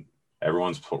tonight, and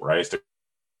everyone's priced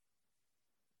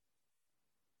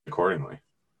accordingly.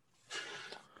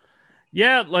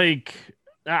 Yeah, like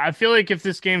I feel like if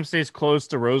this game stays close,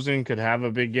 DeRozan could have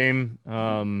a big game.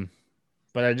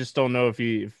 But I just don't know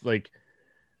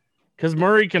because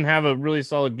Murray can have a really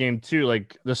solid game too.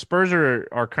 Like the Spurs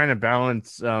are kind of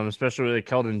balanced, especially with like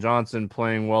Keldon Johnson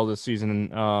playing well this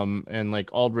season, and like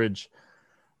Aldridge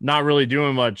not really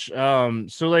doing much.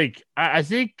 So like I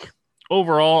think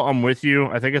overall I'm with you.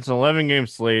 I think it's an 11 game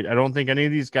slate. I don't think any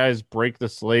of these guys break the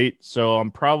slate, so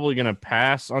I'm probably gonna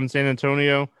pass on San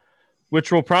Antonio,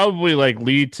 which will probably like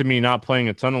lead to me not playing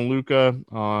a ton of Luka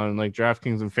on like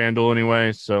DraftKings and FanDuel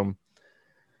anyway. So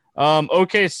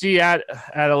OKC at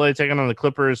LA taking on the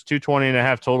Clippers,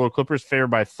 220.5 total. Clippers favored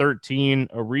by 13.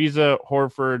 Ariza,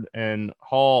 Horford, and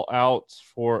Hall out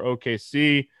for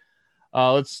OKC.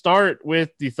 Let's start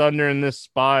with the Thunder in this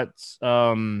spot.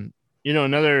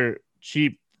 Another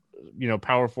cheap,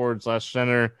 power forward /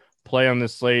 center play on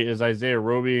this slate is Isaiah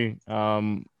Roby. What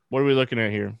are we looking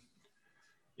at here?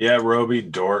 Yeah, Roby,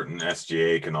 Dort, and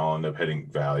SGA can all end up hitting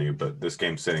value, but this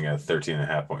game's sitting at a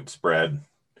 13.5 point spread.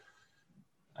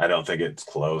 I don't think it's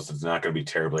close. It's not going to be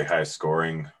terribly high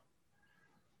scoring.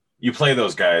 You play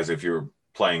those guys if you're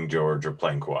playing George or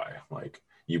playing Kawhi. Like,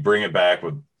 you bring it back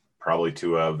with probably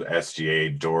two of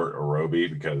SGA, Dort, or Roby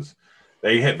because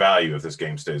they hit value if this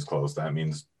game stays close. That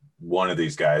means one of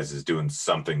these guys is doing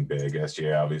something big.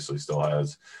 SGA obviously still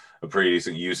has a pretty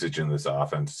decent usage in this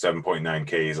offense.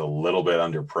 7.9K is a little bit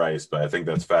underpriced, but I think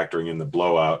that's factoring in the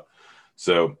blowout.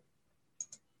 So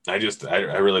I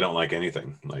really don't like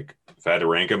anything. Like, if I had to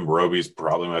rank him, Roby's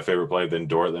probably my favorite play, then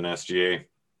Dort, then SGA.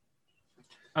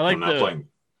 I'm not playing.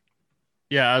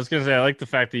 Yeah, I was gonna say I like the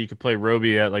fact that you could play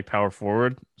Roby at like power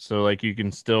forward, so like you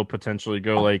can still potentially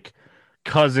go like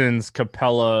Cousins,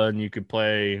 Capella, and you could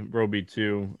play Roby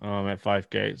too at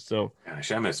 5K. So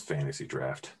gosh, I miss fantasy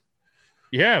draft.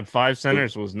 Yeah, 5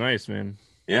 centers was nice, man.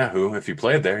 Yeah, if you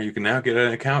played there, you can now get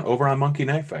an account over on Monkey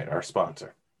Knife Fight, our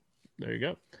sponsor. There you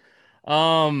go.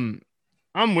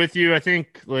 I'm with you. I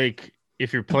think like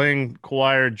if you're playing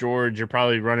Kawhi or George, you're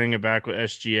probably running it back with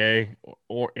SGA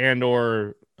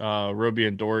or Roby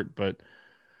and Dort, but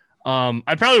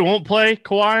I probably won't play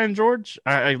Kawhi and George.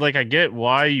 I get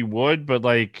why you would, but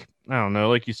like I don't know,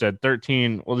 like you said,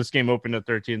 13. Well, this game opened at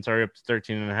 13, sorry, up to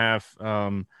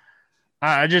 13.5.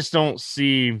 I just don't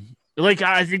see like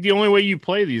I think the only way you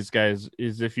play these guys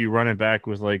is if you run it back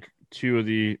with like two of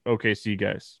the OKC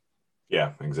guys.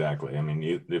 Yeah, exactly. I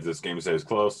mean, if this game stays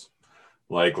close,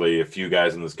 likely a few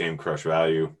guys in this game crush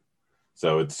value.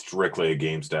 So it's strictly a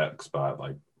game stack spot.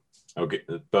 Like, okay,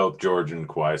 both George and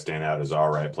Kawhi stand out as all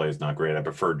right plays, not great. I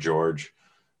prefer George,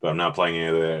 but I'm not playing any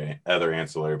of the other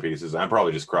ancillary pieces. I'm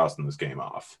probably just crossing this game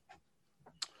off.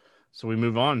 So we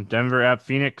move on. Denver at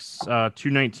Phoenix,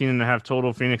 219.5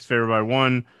 total. Phoenix favored by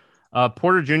 1.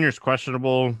 Porter Jr. is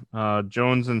questionable.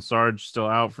 Jones and Sarge still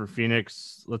out for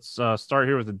Phoenix. Let's start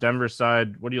here with the Denver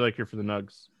side. What do you like here for the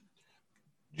Nugs?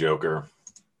 Joker.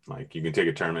 Like, you can take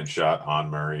a tournament shot on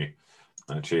Murray,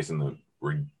 chasing the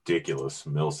ridiculous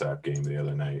Millsap game the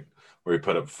other night where he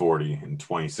put up 40 in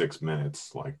 26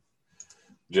 minutes. Like,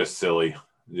 just silly.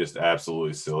 Just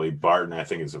absolutely silly. Barton, I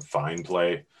think, is a fine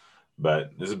play,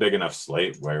 but there's a big enough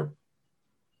slate where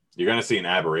you're going to see an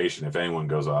aberration if anyone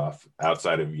goes off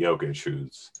outside of Jokic,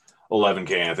 who's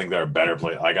 11K. I think they're a better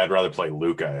play. Like, I'd rather play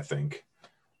Luka, I think.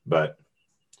 But,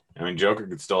 I mean, Joker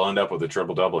could still end up with a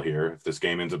triple-double here. If this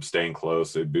game ends up staying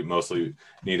close, it'd be mostly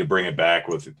need to bring it back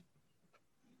with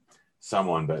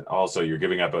someone. But also, you're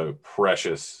giving up a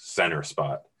precious center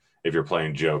spot if you're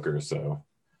playing Joker. So,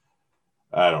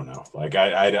 I don't know. Like,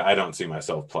 I don't see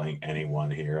myself playing anyone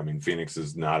here. I mean, Phoenix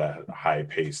is not a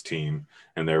high-paced team,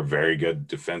 and they're a very good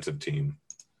defensive team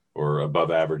or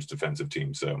above-average defensive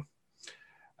team. So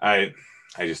I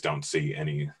just don't see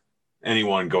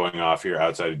anyone going off here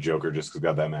outside of Joker just because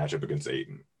got that matchup against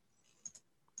Ayton.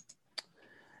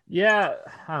 Yeah,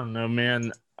 I don't know,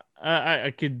 man.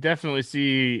 I could definitely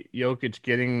see Jokic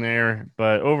getting there,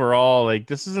 but overall, like,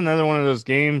 this is another one of those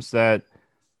games that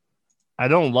I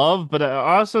don't love, but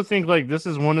I also think like this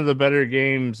is one of the better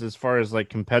games as far as like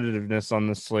competitiveness on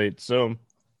the slate. So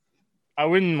I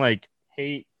wouldn't like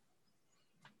hate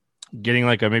getting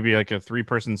like maybe like a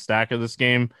 3-person stack of this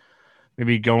game.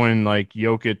 Maybe going like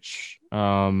Jokic,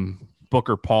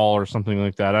 Booker, Paul, or something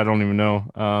like that. I don't even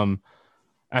know.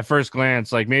 At first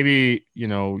glance, like maybe,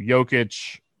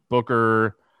 Jokic,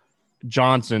 Booker,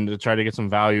 Johnson to try to get some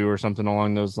value or something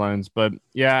along those lines. But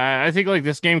yeah, I think like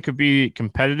this game could be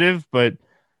competitive, but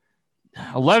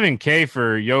 11K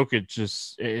for Jokic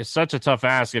is such a tough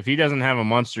ask. If he doesn't have a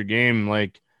monster game,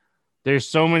 like there's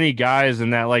so many guys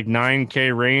in that like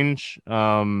 9K range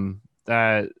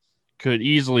that could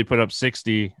easily put up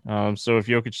 60. So if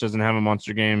Jokic doesn't have a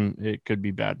monster game, it could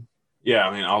be bad. Yeah,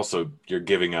 I mean, also you're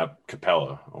giving up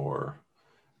Capella or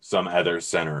some other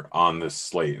center on this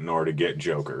slate in order to get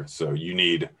Joker. So you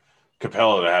need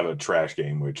Capella to have a trash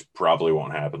game, which probably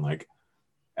won't happen. Like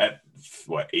at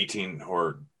 18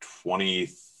 or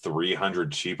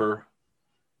 2,300 cheaper,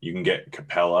 you can get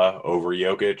Capella over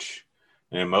Jokic.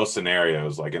 And in most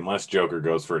scenarios, like unless Joker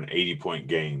goes for an 80-point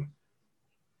game,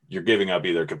 you're giving up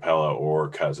either Capella or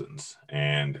Cousins.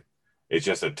 And it's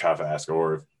just a tough ask,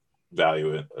 or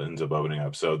value ends up opening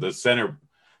up. So the center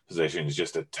position is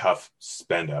just a tough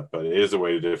spend up, but it is a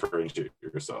way to differentiate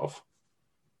yourself.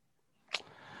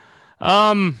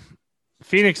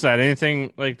 Phoenix side,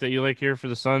 anything like that you like here for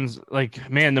the Suns? Like,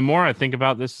 man, the more I think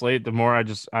about this slate, the more I'm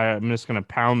just gonna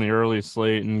pound the early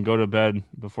slate and go to bed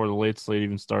before the late slate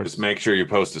even starts. Just make sure you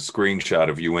post a screenshot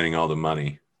of you winning all the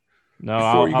money. No,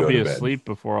 I'll be asleep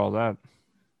before all that.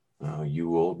 Oh,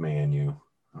 you old man, you.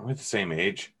 Are we the same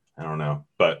age? I don't know.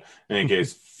 But in any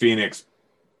case, Phoenix,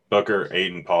 Booker,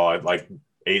 Ayton, Paul. I'd like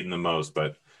Ayton the most,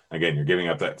 but again, you're giving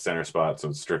up that center spot, so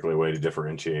it's strictly a way to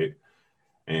differentiate.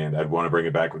 And I'd want to bring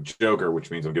it back with Joker, which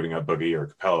means I'm giving up Boogie or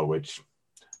Capella, which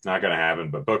not going to happen.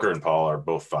 But Booker and Paul are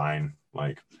both fine.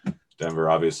 Like Denver,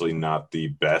 obviously not the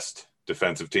best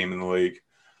defensive team in the league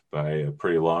by a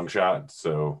pretty long shot.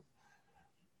 So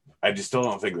I just still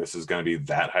don't think this is going to be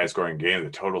that high scoring game. The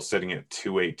total's sitting at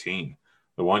 218.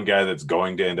 The one guy that's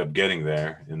going to end up getting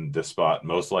there in this spot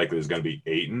most likely is going to be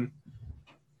Ayton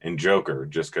and Joker,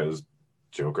 just because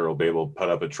Joker will be able to put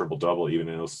up a triple-double even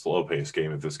in a slow-paced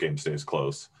game if this game stays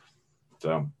close.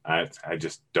 So I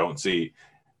just don't see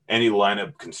any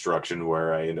lineup construction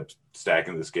where I end up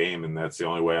stacking this game, and that's the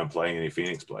only way I'm playing any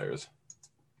Phoenix players.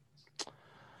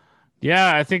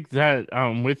 Yeah, I think that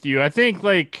I'm with you. I think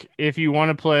like if you want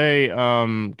to play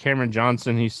Cameron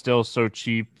Johnson, he's still so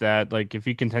cheap that like if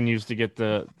he continues to get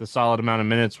the solid amount of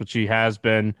minutes, which he has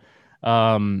been,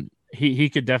 he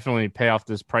could definitely pay off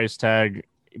this price tag.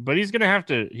 But he's gonna have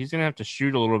to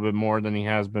shoot a little bit more than he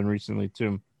has been recently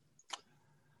too.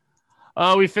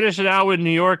 We finish it out with New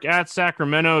York at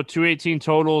Sacramento, 218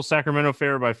 total. Sacramento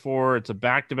favored by 4. It's a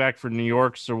back-to-back for New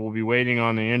York, so we'll be waiting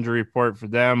on the injury report for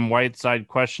them. Whiteside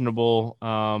questionable,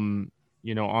 on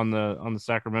the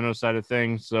Sacramento side of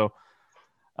things. So,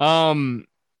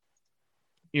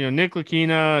 Nick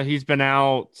Lakina, he's been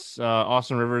out.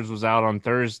 Austin Rivers was out on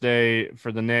Thursday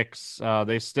for the Knicks.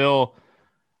 They still,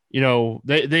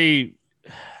 they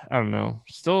I don't know,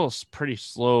 still pretty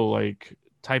slow, like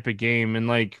type of game. And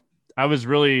like, I was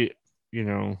really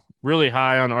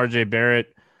high on RJ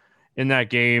Barrett in that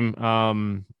game.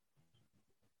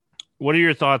 What are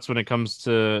your thoughts when it comes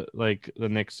to like the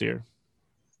Knicks here?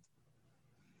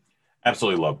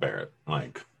 Absolutely love Barrett.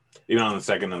 Like even on the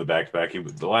second in the back-to-back,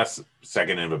 the last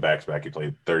second in of a back-to-back, he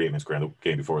played 38 minutes. The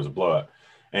game before was a blowout,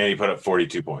 and he put up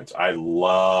 42 points. I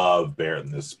love Barrett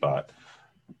in this spot.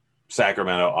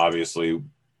 Sacramento, obviously,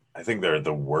 I think they're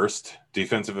the worst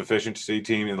defensive efficiency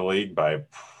team in the league by a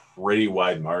pretty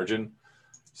wide margin.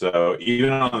 So even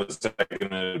on the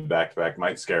second back-to-back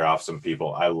might scare off some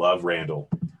people. I love Randall.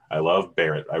 I love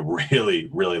Barrett. I really,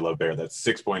 really love Barrett. That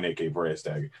 6.8K price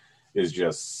tag is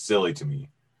just silly to me.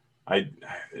 I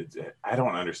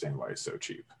don't understand why he's so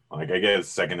cheap. Like I get his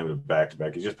second in a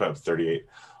back-to-back. He just put up 38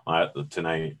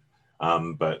 tonight.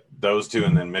 But those two,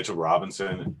 and then Mitchell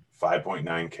Robinson,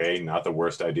 5.9K, not the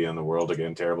worst idea in the world.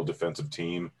 Again, terrible defensive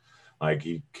team. Like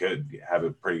he could have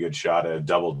a pretty good shot at a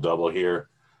double-double here,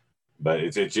 but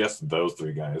it's just those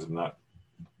three guys. I'm not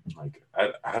like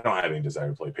I don't have any desire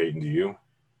to play Peyton. Do you?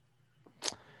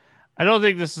 I don't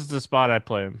think this is the spot I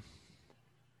play him.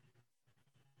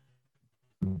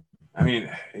 I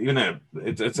mean,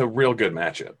 it's a real good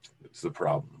matchup. It's the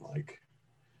problem. Like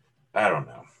I don't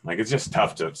know. Like it's just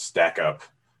tough to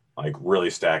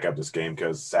really stack up this game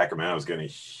because Sacramento is getting a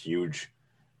huge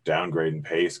downgrade in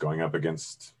pace going up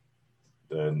against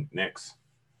the Knicks.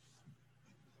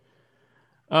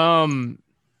 Yeah,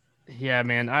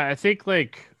 man. I think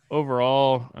like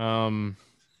overall,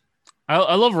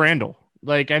 I love Randall.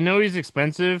 Like I know he's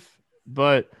expensive,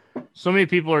 but so many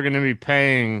people are going to be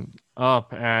paying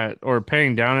up at or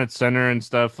paying down at center and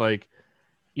stuff. Like,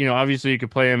 obviously you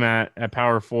could play him at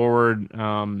power forward.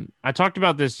 I talked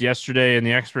about this yesterday in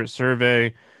the expert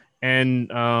survey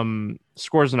and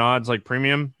scores and odds like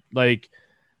premium. Like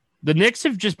the Knicks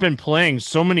have just been playing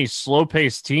so many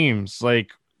slow-paced teams.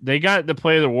 Like they got to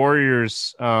play the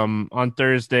Warriors on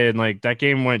Thursday, and like that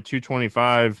game went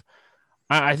 225.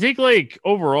 I think like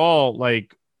overall,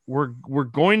 like we're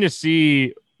going to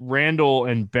see Randall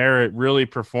and Barrett really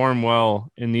perform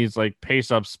well in these like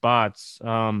pace-up spots.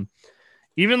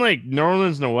 even like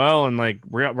Nerlens Noel and like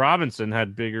Robinson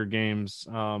had bigger games.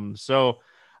 So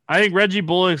I think Reggie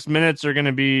Bullock's minutes are going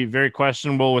to be very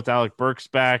questionable with Alec Burks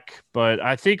back, but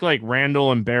I think like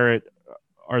Randall and Barrett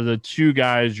are the two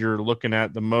guys you're looking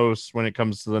at the most when it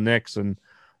comes to the Knicks, and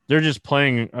they're just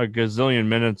playing a gazillion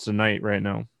minutes a night right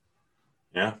now.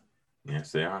 Yeah.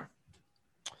 Yes, they are.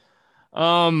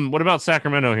 What about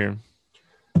Sacramento here?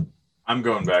 I'm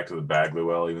going back to the Bagley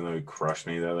well, even though he crushed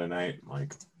me the other night.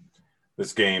 Like,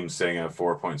 this game staying at a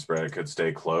 4-point spread, it could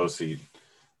stay close. I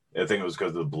think it was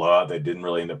because of the blowout. They didn't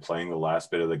really end up playing the last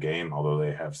bit of the game, although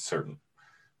they have certain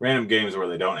random games where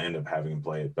they don't end up having him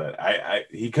play it. But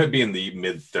he could be in the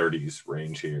mid-30s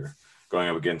range here, going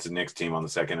up against the Knicks team on the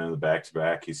second end of the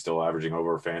back-to-back. He's still averaging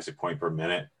over a fantasy point per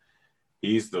minute.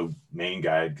 He's the main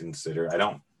guy I'd consider. I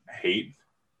don't hate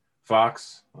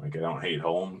Fox. Like, I don't hate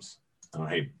Holmes. I don't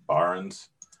hate Barnes.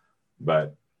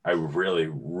 But I really,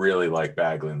 really like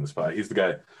Bagley in the spot. He's the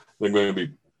guy they're going to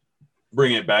be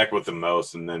bringing it back with the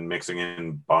most, and then mixing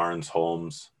in Barnes,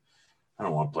 Holmes. I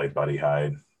don't want to play Buddy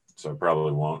Hyde, so I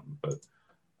probably won't. But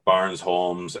Barnes,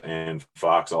 Holmes, and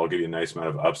Fox all give you a nice amount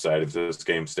of upside. If this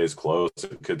game stays close,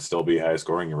 it could still be high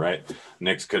scoring. You're right.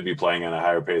 Knicks could be playing on a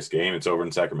higher paced game. It's over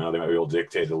in Sacramento. They might be able to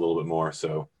dictate it a little bit more.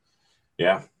 So,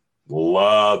 yeah,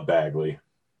 love Bagley,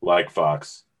 like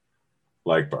Fox,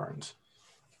 like Barnes.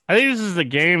 I think this is the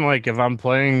game, like, if I'm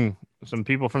playing some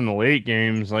people from the late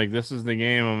games, like, this is the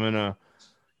game I'm going to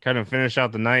kind of finish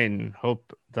out the night and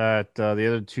hope that the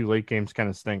other two late games kind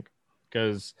of stink.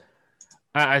 Because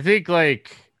I think,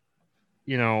 like,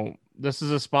 you know, this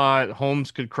is a spot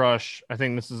Holmes could crush. I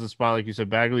think this is a spot, like you said,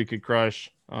 Bagley could crush.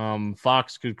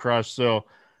 Fox could crush. So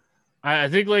I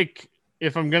think, like,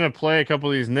 if I'm going to play a couple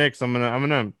of these Knicks, I'm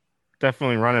gonna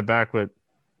definitely run it back with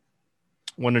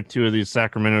one or two of these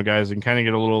Sacramento guys and kind of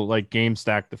get a little like game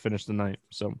stack to finish the night.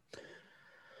 So,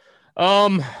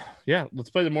 yeah, let's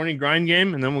play the morning grind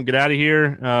game and then we'll get out of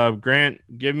here. Grant,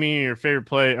 give me your favorite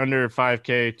play under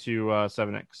 5K to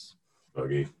 7X.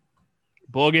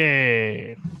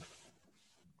 Boogie.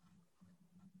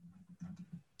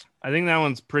 I think that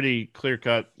one's pretty clear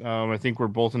cut. I think we're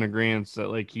both in agreement that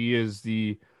like he is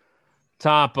the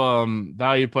top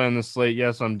value play on the slate.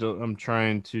 Yes, I'm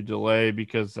trying to delay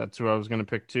because that's who I was going to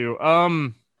pick too.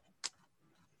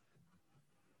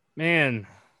 Man,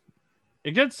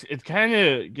 it kind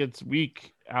of gets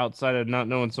weak outside of not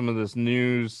knowing some of this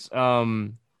news.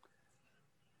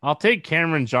 I'll take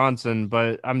Cameron Johnson,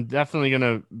 but I'm definitely going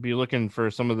to be looking for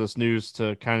some of this news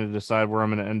to kind of decide where I'm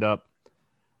going to end up.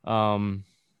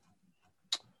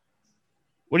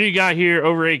 What do you got here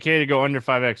over 8K to go under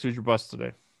 5X? Who's your bust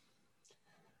today?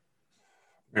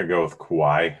 I'm going to go with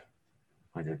Kawhi.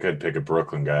 Like, I could pick a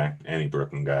Brooklyn guy, any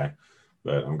Brooklyn guy,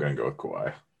 but I'm going to go with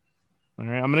Kawhi. All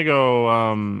right, I'm going to go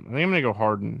I think I'm going to go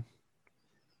Harden.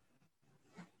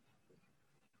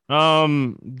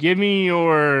 Give me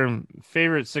your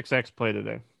favorite 6X play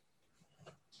today.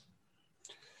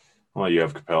 Well, you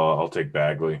have Capella. I'll take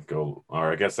Bagley.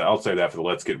 Or I guess I'll say that for the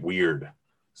Let's Get Weird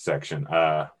section.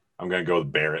 I'm going to go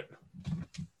with Barrett.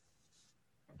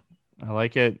 I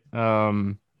like it.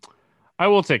 I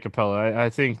will take Capella.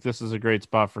 I think this is a great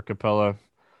spot for Capella.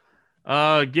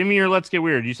 Give me your Let's Get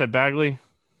Weird. You said Bagley?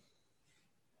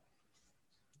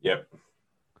 Yep.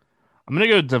 I'm going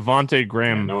to go Devontae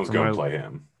Graham. Yeah, no one's going to play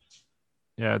him.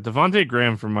 Yeah, Devontae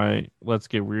Graham for my Let's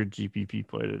Get Weird GPP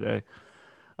play today.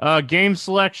 Game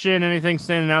selection, anything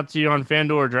standing out to you on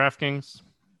FanDuel or DraftKings?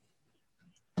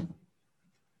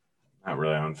 Not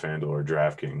really on FanDuel or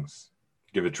DraftKings.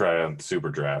 Give it a try on Super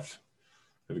Draft.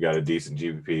 If you got a decent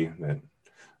GPP, then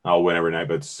I'll win every night,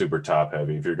 but it's super top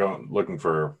heavy. If you're looking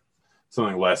for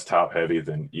something less top heavy,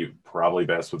 then you probably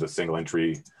best with a single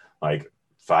entry, like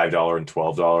 $5 and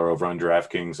 $12 over on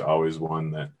DraftKings. Always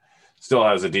one that still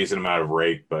has a decent amount of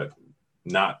rake, but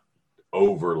not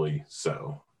overly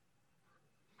so.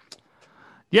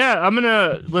 Yeah, I'm going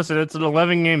to listen. It's an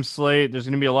 11-game slate. There's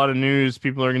going to be a lot of news.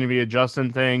 People are going to be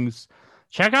adjusting things.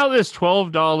 Check out this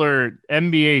 $12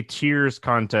 NBA tiers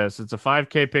contest. It's a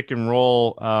 5K pick and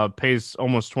roll. Pays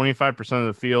almost 25% of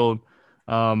the field.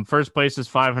 First place is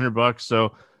 $500.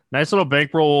 So nice little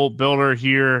bankroll builder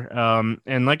here.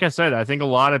 And like I said, I think a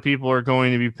lot of people are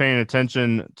going to be paying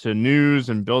attention to news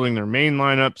and building their main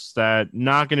lineups that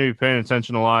not going to be paying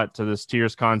attention a lot to this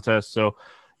tiers contest. So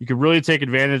you could really take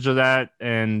advantage of that.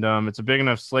 And it's a big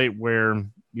enough slate where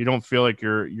you don't feel like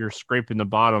you're scraping the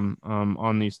bottom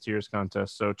on these tiers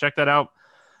contests. So check that out.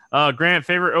 Grant,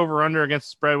 favorite over under against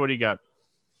the spread. What do you got?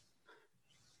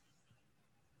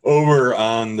 Over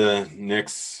on the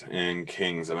Knicks and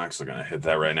Kings. I'm actually going to hit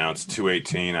that right now. It's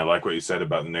 218. I like what you said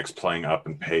about the Knicks playing up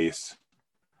in pace.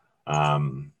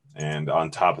 And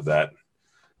on top of that,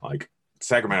 like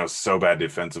Sacramento's so bad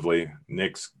defensively,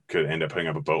 Knicks could end up putting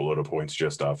up a boatload of points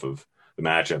just off of the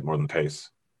matchup more than the pace.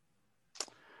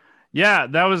 Yeah,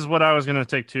 that was what I was gonna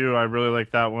take too. I really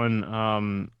like that one.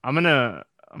 I'm gonna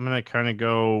kind of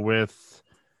go with.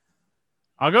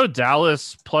 I'll go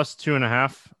Dallas plus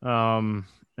 2.5.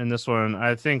 In this one,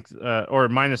 I think, or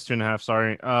minus 2.5.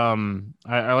 Sorry.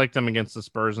 I like them against the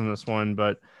Spurs in this one,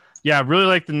 but yeah, I really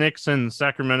like the Knicks and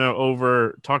Sacramento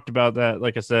over. Talked about that,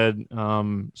 like I said,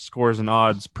 scores and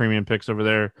odds premium picks over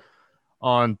there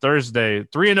on Thursday.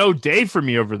 3-0 day for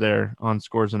me over there on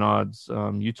scores and odds.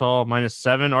 Utah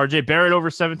 -7. RJ Barrett over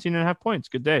 17.5 points.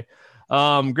 Good day.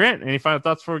 Grant, any final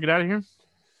thoughts before we get out of here?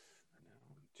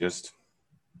 Just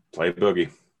play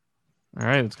boogie. All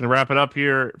right, that's going to wrap it up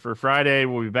here for Friday.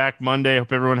 We'll be back Monday.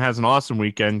 Hope everyone has an awesome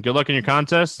weekend. Good luck in your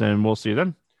contest, and we'll see you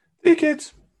then. Hey,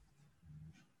 kids.